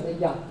a meno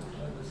degli altri.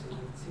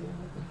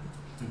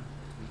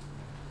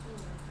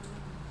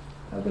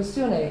 La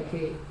questione è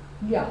che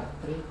gli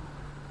altri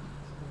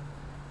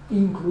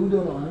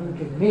includono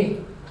anche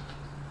me.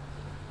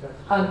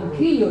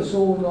 Anch'io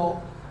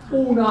sono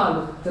un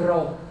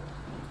altro.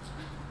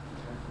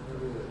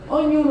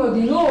 Ognuno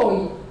di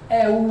noi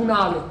è un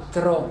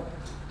altro.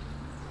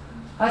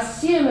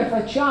 Assieme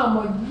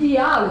facciamo gli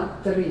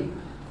altri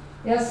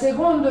e a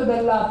secondo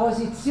della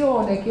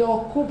posizione che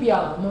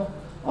occupiamo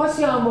o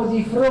siamo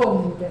di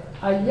fronte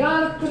agli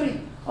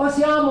altri o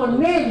siamo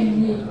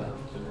negli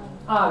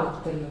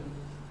altri.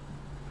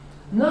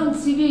 Non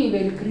si vive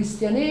il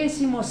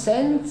cristianesimo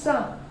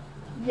senza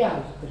gli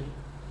altri,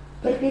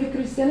 perché il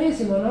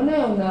cristianesimo non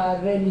è una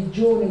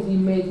religione di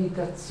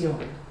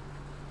meditazione,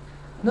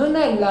 non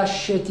è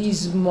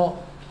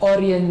l'ascetismo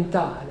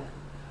orientale,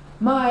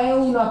 ma è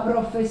una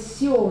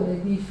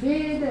professione di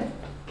fede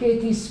che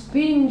ti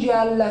spinge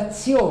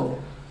all'azione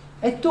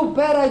e tu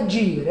per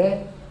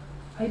agire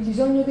hai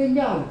bisogno degli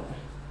altri.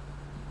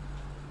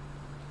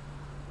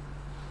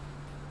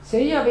 Se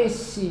io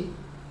avessi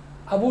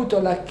avuto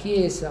la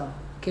Chiesa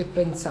che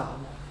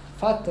pensavo,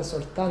 fatta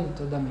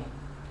soltanto da me,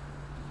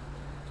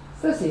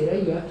 stasera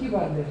io a chi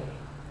parlerei?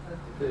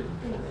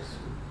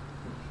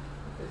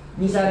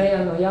 Mi sarei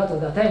annoiato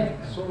da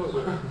tempo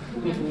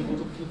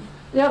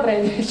e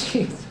avrei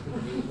deciso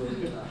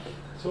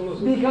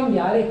di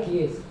cambiare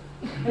Chiesa.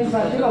 E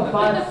infatti l'ho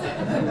fatto.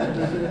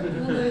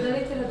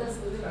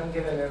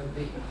 Anche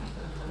venerdì.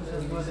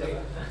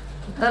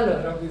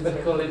 Allora,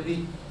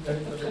 Mercoledì.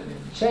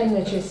 c'è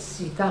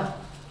necessità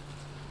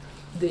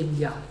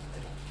degli altri.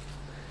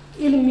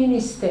 Il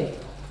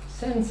ministero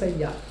senza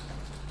gli altri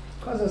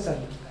cosa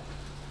sarebbe?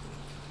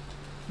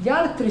 Gli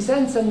altri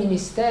senza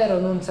ministero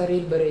non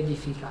sarebbero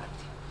edificati,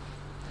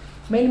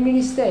 ma il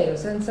ministero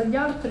senza gli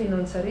altri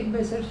non sarebbe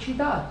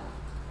esercitato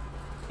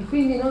e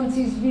quindi non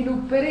si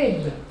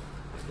svilupperebbe,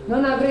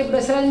 non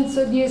avrebbe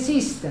senso di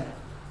esistere.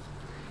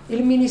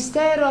 Il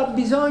ministero ha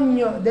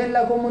bisogno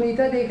della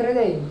comunità dei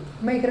credenti,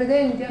 ma i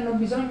credenti hanno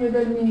bisogno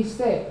del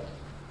ministero.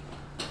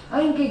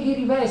 Anche chi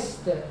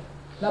riveste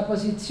la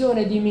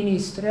posizione di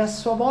ministro è a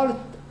sua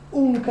volta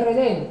un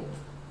credente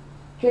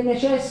che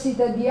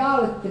necessita di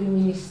altri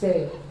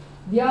ministeri,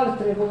 di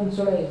altre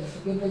consulenze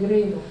che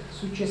vedremo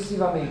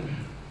successivamente.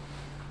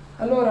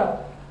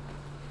 Allora,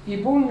 i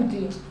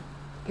punti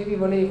che vi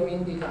volevo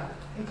indicare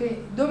è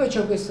che dove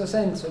c'è questo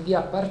senso di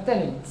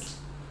appartenenza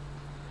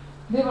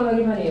devono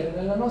rimanere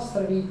nella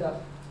nostra vita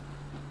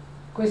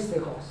queste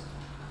cose.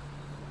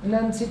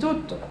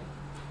 Innanzitutto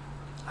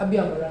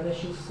abbiamo la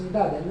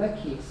necessità della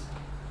Chiesa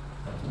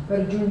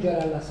per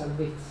giungere alla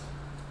salvezza.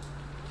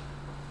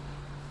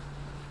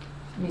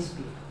 Mi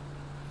spiego.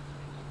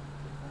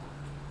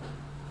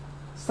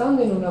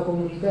 Stando in una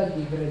comunità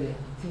di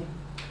credenti,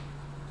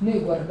 noi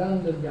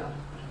guardando gli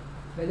altri,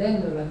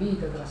 vedendo la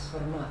vita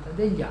trasformata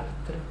degli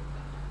altri,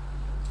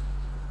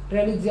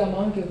 realizziamo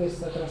anche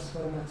questa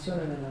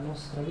trasformazione nella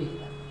nostra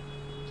vita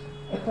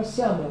e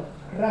possiamo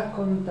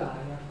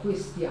raccontare a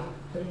questi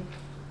altri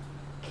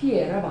chi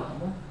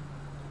eravamo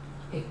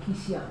e chi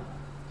siamo.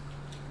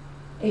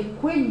 E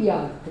quegli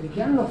altri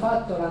che hanno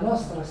fatto la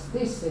nostra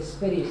stessa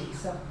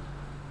esperienza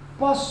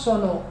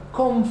possono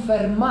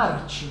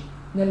confermarci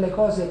nelle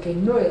cose che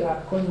noi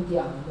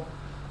raccontiamo,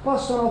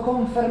 possono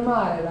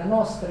confermare la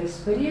nostra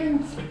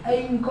esperienza e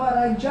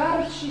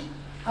incoraggiarci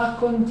a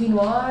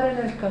continuare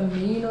nel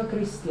cammino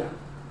cristiano.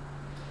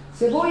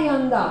 Se voi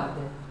andate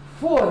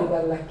fuori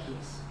dalla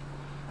Chiesa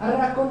a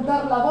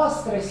raccontare la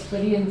vostra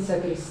esperienza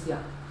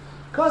cristiana,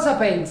 cosa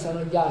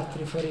pensano gli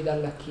altri fuori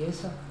dalla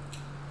Chiesa?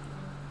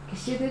 Che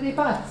siete dei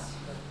pazzi,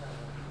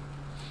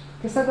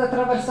 che state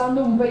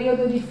attraversando un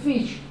periodo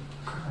difficile,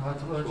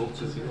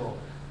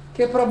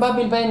 che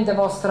probabilmente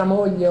vostra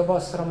moglie o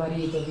vostro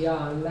marito vi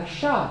ha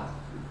lasciato,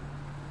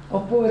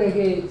 oppure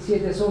che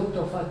siete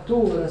sotto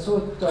fattura,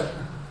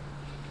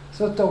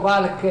 sotto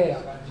qualche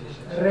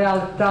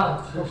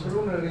realtà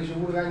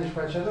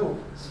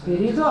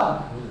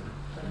spirituale.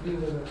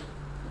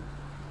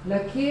 La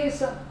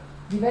Chiesa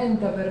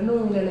diventa per noi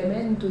un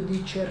elemento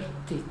di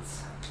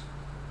certezza.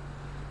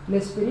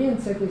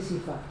 L'esperienza che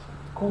si fa,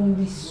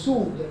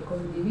 convissuta e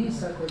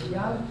condivisa con gli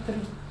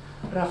altri,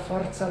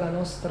 rafforza la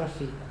nostra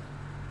fede.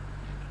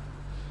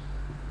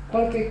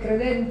 Qualche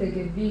credente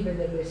che vive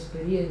delle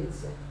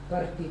esperienze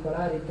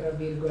particolari, tra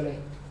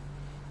virgolette,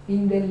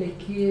 in delle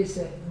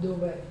chiese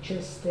dove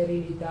c'è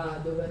sterilità,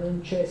 dove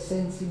non c'è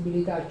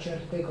sensibilità a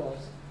certe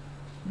cose,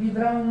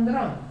 vivrà un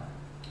dramma,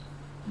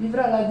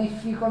 vivrà la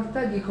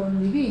difficoltà di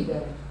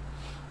condividere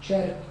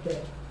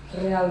certe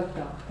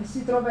realtà e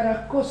si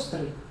troverà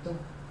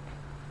costretto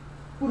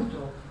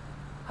purtroppo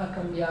a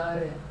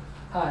cambiare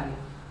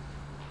aria.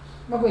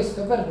 Ma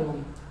questo per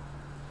noi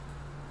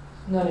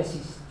non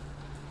esiste.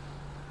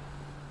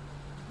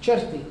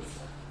 Certezza.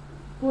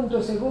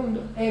 Punto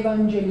secondo,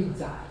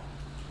 evangelizzare.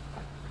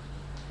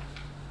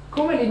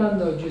 Come li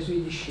mandò Gesù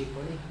i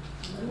discepoli?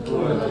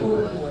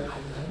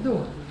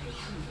 Due.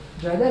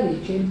 Già da lì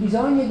c'è il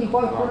bisogno di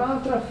qualcun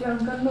altro a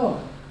fianco a noi,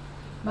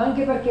 ma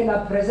anche perché la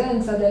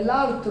presenza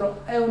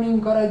dell'altro è un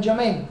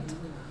incoraggiamento,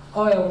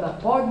 o è un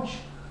appoggio,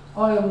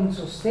 o è un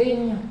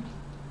sostegno.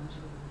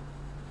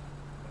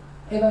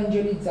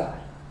 Evangelizzare.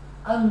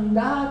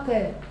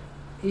 Andate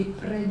e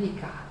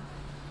predicate.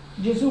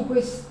 Gesù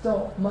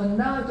questo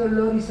mandato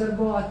lo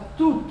riservò a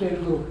tutto il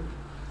gruppo,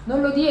 non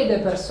lo diede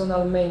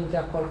personalmente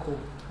a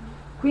qualcuno.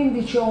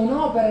 Quindi c'è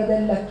un'opera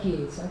della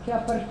Chiesa che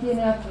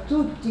appartiene a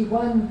tutti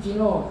quanti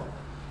noi.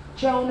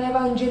 C'è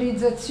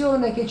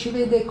un'evangelizzazione che ci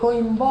vede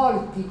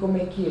coinvolti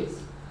come Chiesa,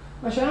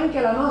 ma c'è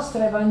anche la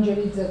nostra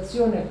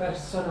evangelizzazione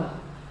personale,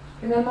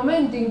 che nel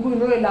momento in cui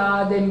noi la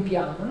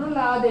adempiamo, non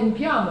la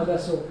adempiamo da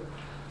soli.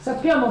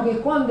 Sappiamo che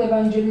quando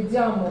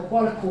evangelizziamo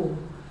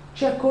qualcuno,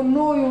 c'è con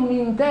noi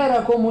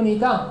un'intera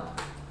comunità,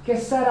 che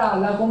sarà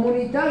la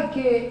comunità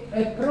che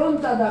è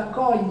pronta ad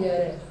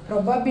accogliere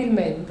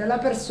probabilmente la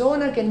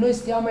persona che noi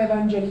stiamo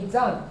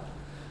evangelizzando.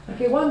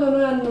 Perché quando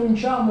noi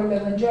annunciamo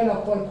l'Evangelo a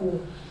qualcuno,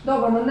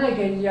 dopo non è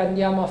che gli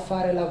andiamo a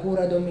fare la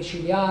cura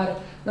domiciliare,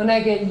 non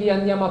è che gli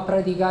andiamo a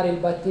praticare il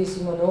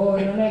battesimo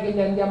noi, non è che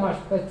gli andiamo a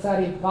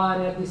spezzare il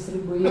pane, a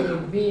distribuire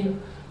il vino,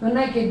 non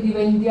è che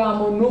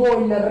diventiamo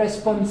noi il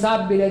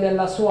responsabile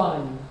della sua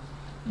anima,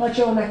 ma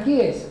c'è una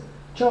Chiesa,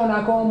 c'è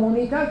una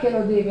comunità che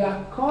lo deve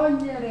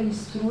accogliere,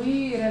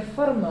 istruire e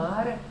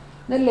formare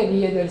nelle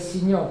vie del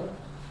Signore.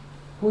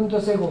 Punto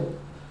secondo.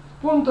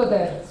 Punto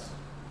terzo.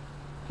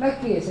 La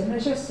Chiesa è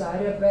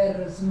necessaria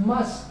per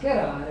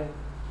smascherare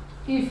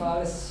i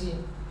falsi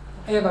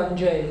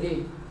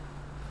evangeli.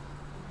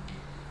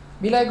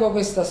 Vi leggo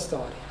questa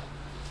storia.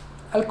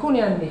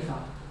 Alcuni anni fa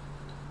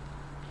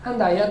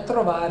andai a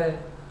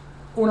trovare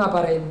una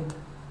parente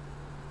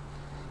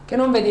che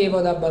non vedevo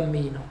da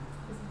bambino.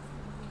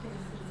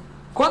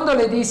 Quando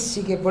le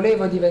dissi che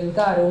volevo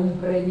diventare un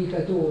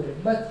predicatore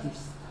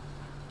battista,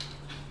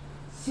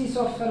 si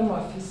soffermò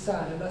a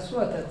fissare la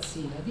sua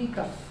tazzina di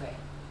caffè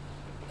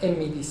e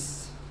mi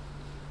disse: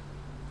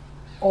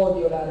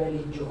 odio la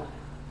religione.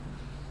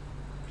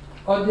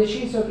 Ho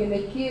deciso che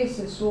le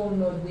chiese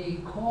sono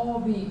dei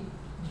covi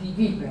di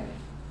vipere.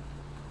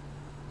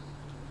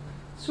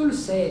 Sul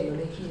serio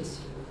le chiese?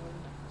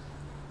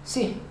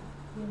 Sì.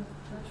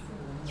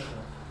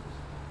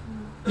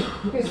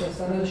 Questo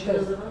sta nel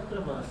testo.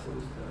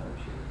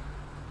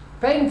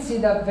 Pensi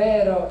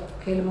davvero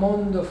che il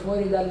mondo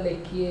fuori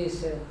dalle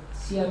chiese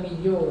sia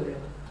migliore?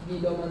 Gli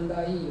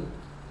domandai io.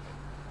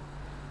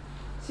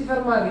 Si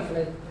fermò a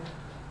riflettere,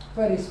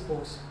 poi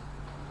rispose: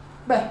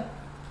 beh,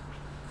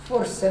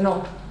 forse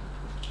no,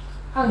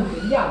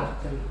 anche gli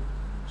altri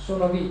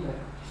sono vipere,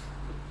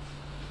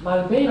 ma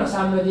almeno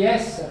sanno di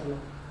esserlo.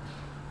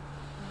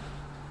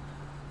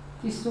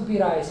 Ti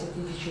stupirai se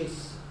ti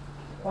dicessi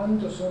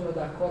quanto sono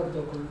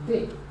d'accordo con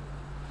te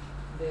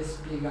nel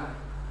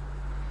spiegare.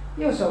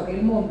 Io so che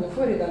il mondo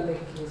fuori dalle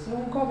chiese è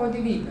un covo di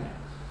vipere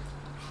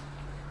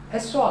e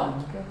so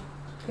anche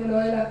che lo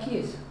è la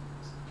Chiesa.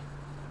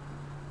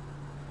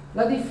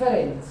 La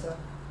differenza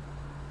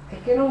è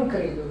che non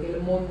credo che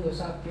il mondo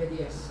sappia di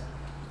essere,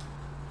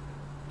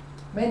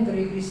 mentre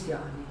i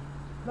cristiani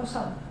lo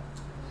sanno.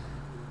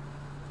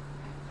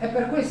 È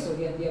per questo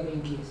che andiamo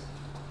in chiesa.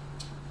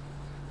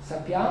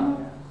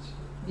 Sappiamo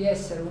di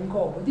essere un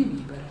covo di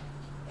vipere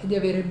e di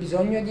avere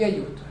bisogno di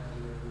aiuto.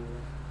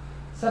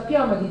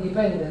 Sappiamo di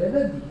dipendere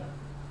da Dio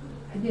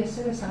e di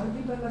essere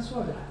salvi per la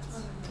sua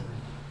grazia.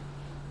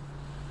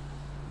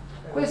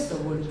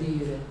 Questo vuol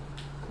dire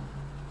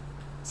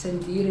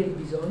sentire il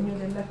bisogno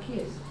della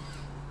Chiesa.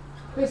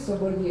 Questo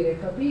vuol dire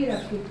capire a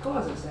che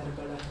cosa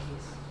serve la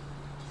Chiesa.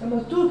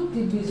 Siamo tutti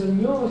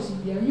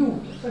bisognosi di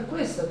aiuto, è per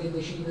questo che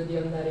decido di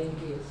andare in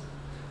chiesa.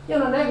 Io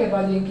non è che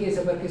vado in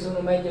chiesa perché sono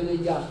meglio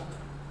degli altri,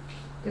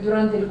 che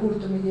durante il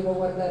culto mi devo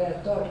guardare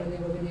attorno,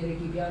 devo vedere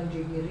chi piange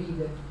e chi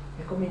ride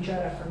e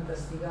cominciare a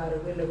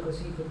fantasticare, quello è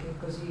così perché è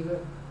così.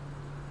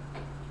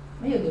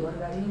 Ma io devo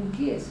andare in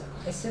chiesa,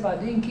 e se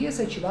vado in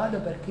chiesa ci vado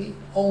perché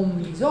ho un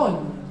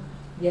bisogno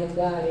di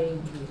andare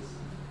in chiesa.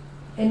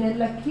 E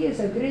nella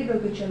chiesa credo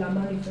che c'è la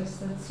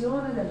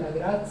manifestazione della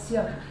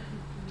grazia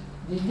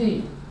di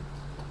Dio.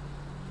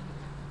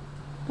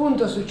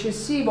 Punto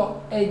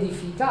successivo: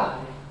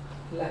 edificare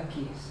la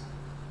Chiesa.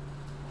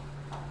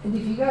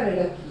 Edificare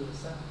la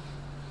Chiesa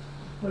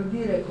vuol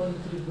dire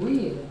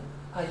contribuire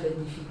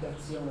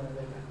all'edificazione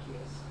della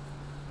Chiesa,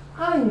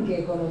 anche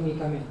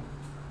economicamente,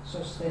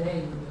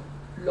 sostenendo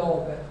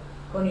l'opera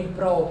con il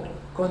proprio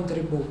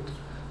contributo.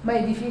 Ma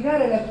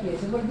edificare la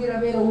Chiesa vuol dire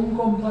avere un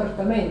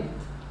comportamento,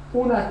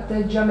 un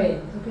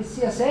atteggiamento che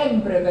sia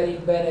sempre per il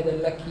bene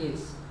della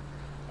Chiesa.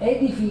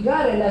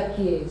 Edificare la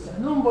Chiesa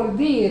non vuol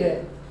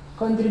dire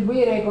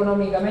contribuire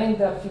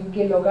economicamente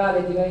affinché il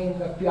locale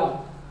diventa più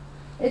alto.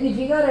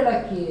 Edificare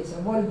la Chiesa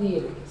vuol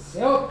dire che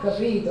se ho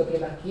capito che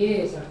la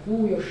Chiesa a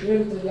cui ho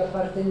scelto di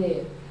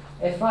appartenere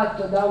è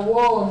fatto da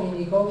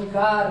uomini con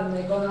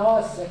carne, con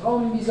ossa,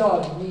 con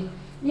bisogni,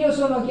 Io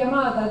sono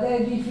chiamata ad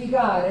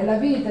edificare la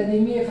vita dei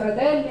miei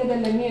fratelli e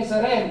delle mie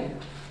sorelle,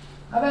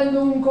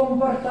 avendo un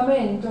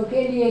comportamento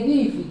che li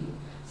edifichi.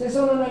 Se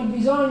sono nel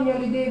bisogno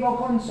li devo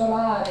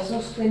consolare,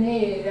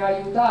 sostenere,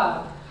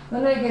 aiutare.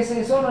 Non è che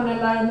se sono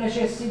nella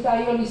necessità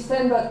io li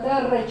stendo a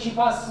terra e ci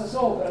passo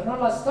sopra. Non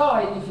la sto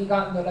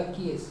edificando la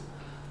Chiesa,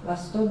 la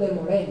sto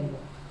demolendo.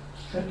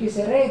 Perché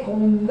se reco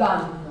un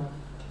danno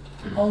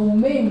a un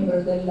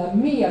membro della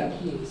mia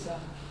Chiesa,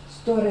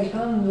 sto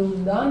recando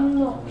un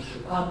danno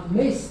a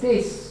me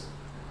stesso,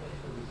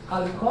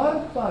 al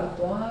corpo al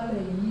quale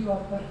io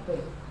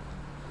appartengo.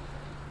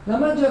 La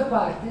maggior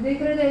parte dei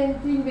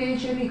credenti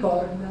invece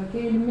ricorda che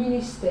il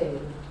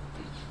ministero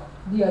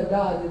Dio ha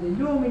dato degli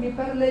uomini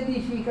per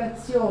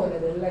l'edificazione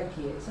della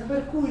Chiesa,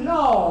 per cui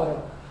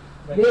loro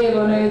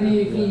devono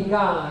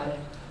edificare,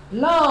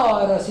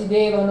 loro si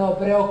devono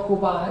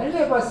preoccupare.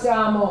 Noi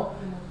possiamo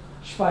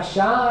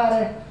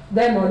sfasciare,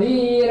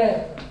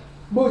 demolire,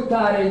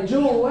 buttare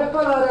giù e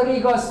poi loro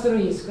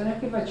ricostruiscono. E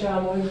qui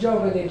facciamo il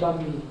gioco dei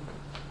bambini.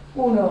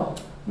 Uno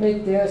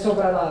mette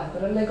sopra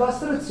l'altro le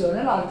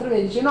costruzioni, l'altro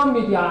le dice non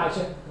mi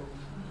piace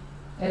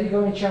e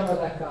ricominciamo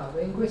da capo.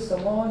 E in questo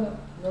modo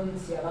non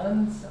si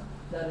avanza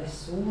da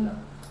nessuna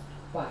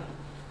parte.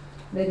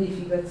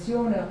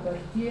 L'edificazione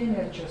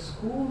appartiene a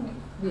ciascuno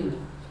di noi.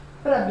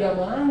 Però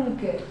abbiamo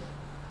anche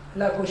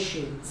la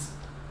coscienza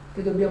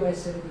che dobbiamo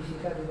essere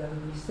edificati dal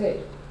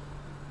Ministero.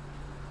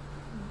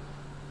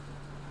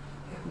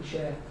 E qui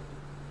c'è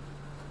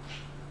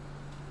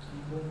un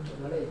punto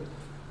valente.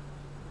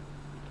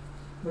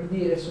 Vuol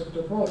dire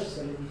sottoporsi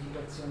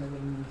all'edificazione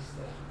del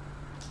Ministero.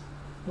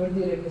 Vuol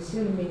dire che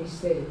se il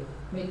Ministero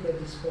mette a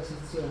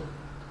disposizione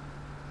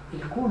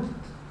il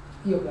culto,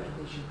 io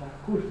partecipo al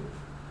culto.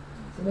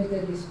 Se mette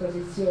a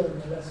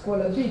disposizione la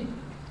scuola B,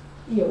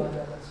 io vado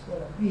alla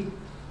scuola B.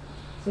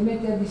 Se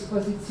mette a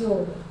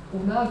disposizione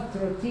un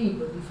altro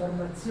tipo di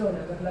formazione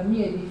per la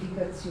mia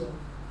edificazione,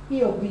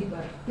 io vi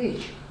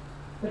partecipo,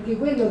 perché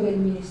quello che il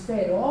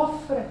Ministero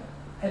offre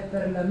è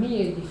per la mia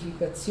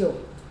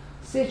edificazione.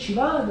 Se ci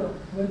vado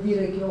vuol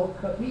dire che ho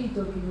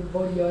capito che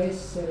voglio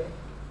essere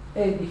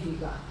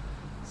edificato.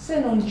 Se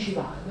non ci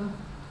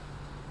vado,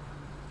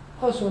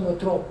 o sono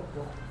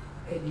troppo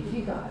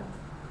edificato,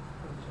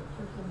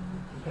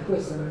 e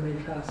questo non è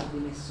il caso di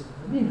nessuno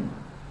di noi,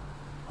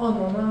 o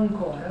non ho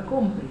ancora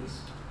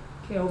compreso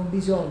che ho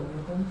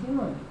bisogno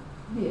continuamente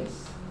di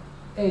essere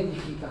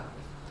edificato.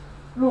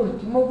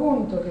 L'ultimo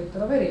punto che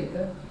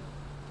troverete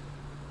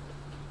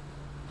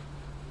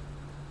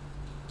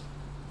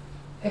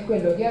è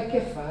quello che ha a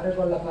che fare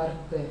con la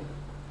parte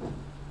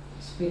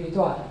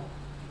spirituale.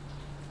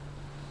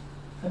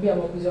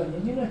 Abbiamo bisogno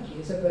di una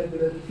Chiesa per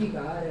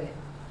glorificare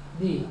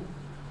Dio,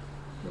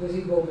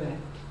 così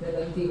come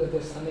nell'Antico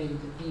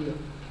Testamento Dio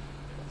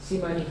si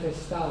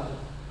manifestava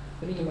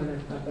prima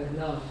nel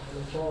tabernacolo,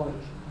 poi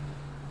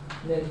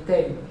nel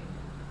Tempio,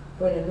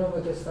 poi nel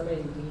Nuovo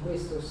Testamento,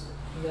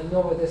 nel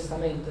Nuovo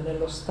Testamento,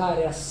 nello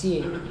stare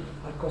assieme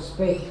al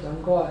cospetto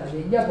ancora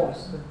degli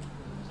Apostoli,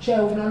 c'è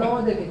una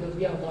lode che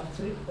dobbiamo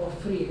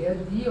offrire a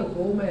Dio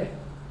come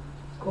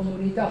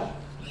comunità,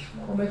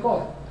 come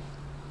corpo.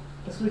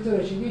 La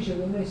Scrittura ci dice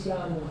che noi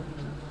siamo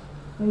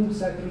un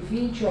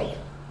sacrificio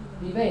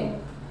vivente,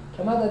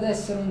 chiamato ad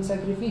essere un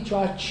sacrificio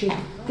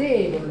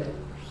accettevole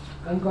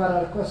ancora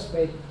al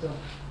cospetto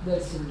del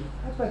Signore.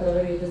 E poi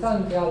troverete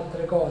tante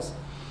altre cose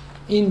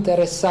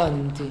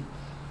interessanti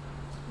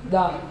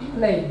da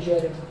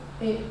leggere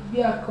e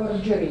vi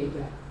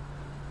accorgerete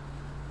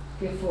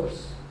che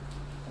forse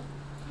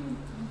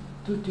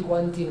tutti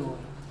quanti noi,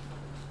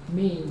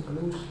 me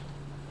incluso,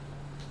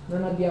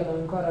 non abbiamo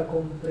ancora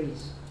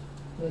compreso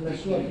nella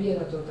sua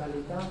piena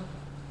totalità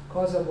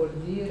cosa vuol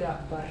dire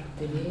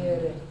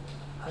appartenere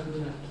ad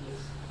una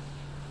Chiesa.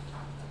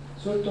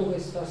 Sotto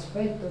questo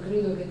aspetto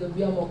credo che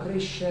dobbiamo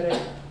crescere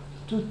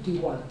tutti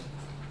quanti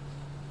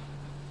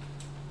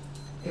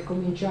e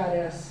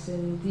cominciare a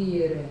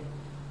sentire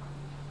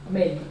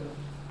meglio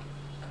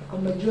e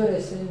con maggiore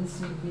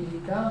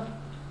sensibilità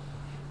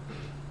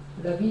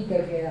la vita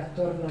che è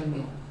attorno a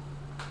noi,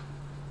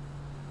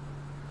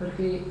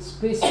 perché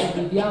spesso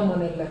viviamo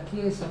nella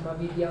Chiesa ma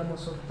viviamo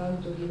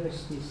soltanto di noi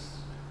stessi,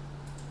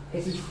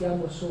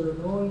 esistiamo solo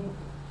noi,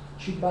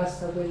 ci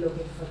basta quello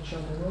che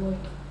facciamo noi,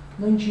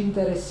 non ci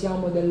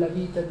interessiamo della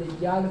vita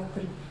degli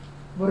altri,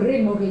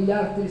 vorremmo che gli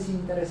altri si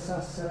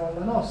interessassero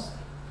alla nostra,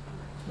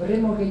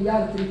 vorremmo che gli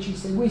altri ci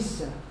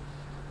seguissero,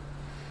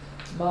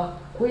 ma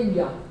quegli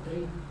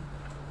altri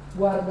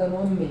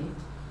guardano a me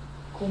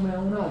come a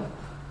un altro.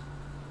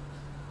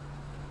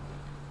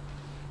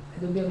 E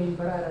dobbiamo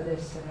imparare ad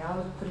essere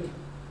altri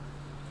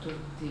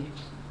tutti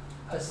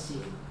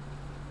assieme.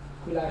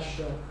 Qui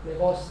lascio le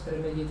vostre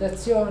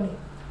meditazioni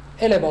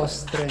e le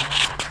vostre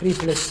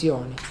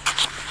riflessioni.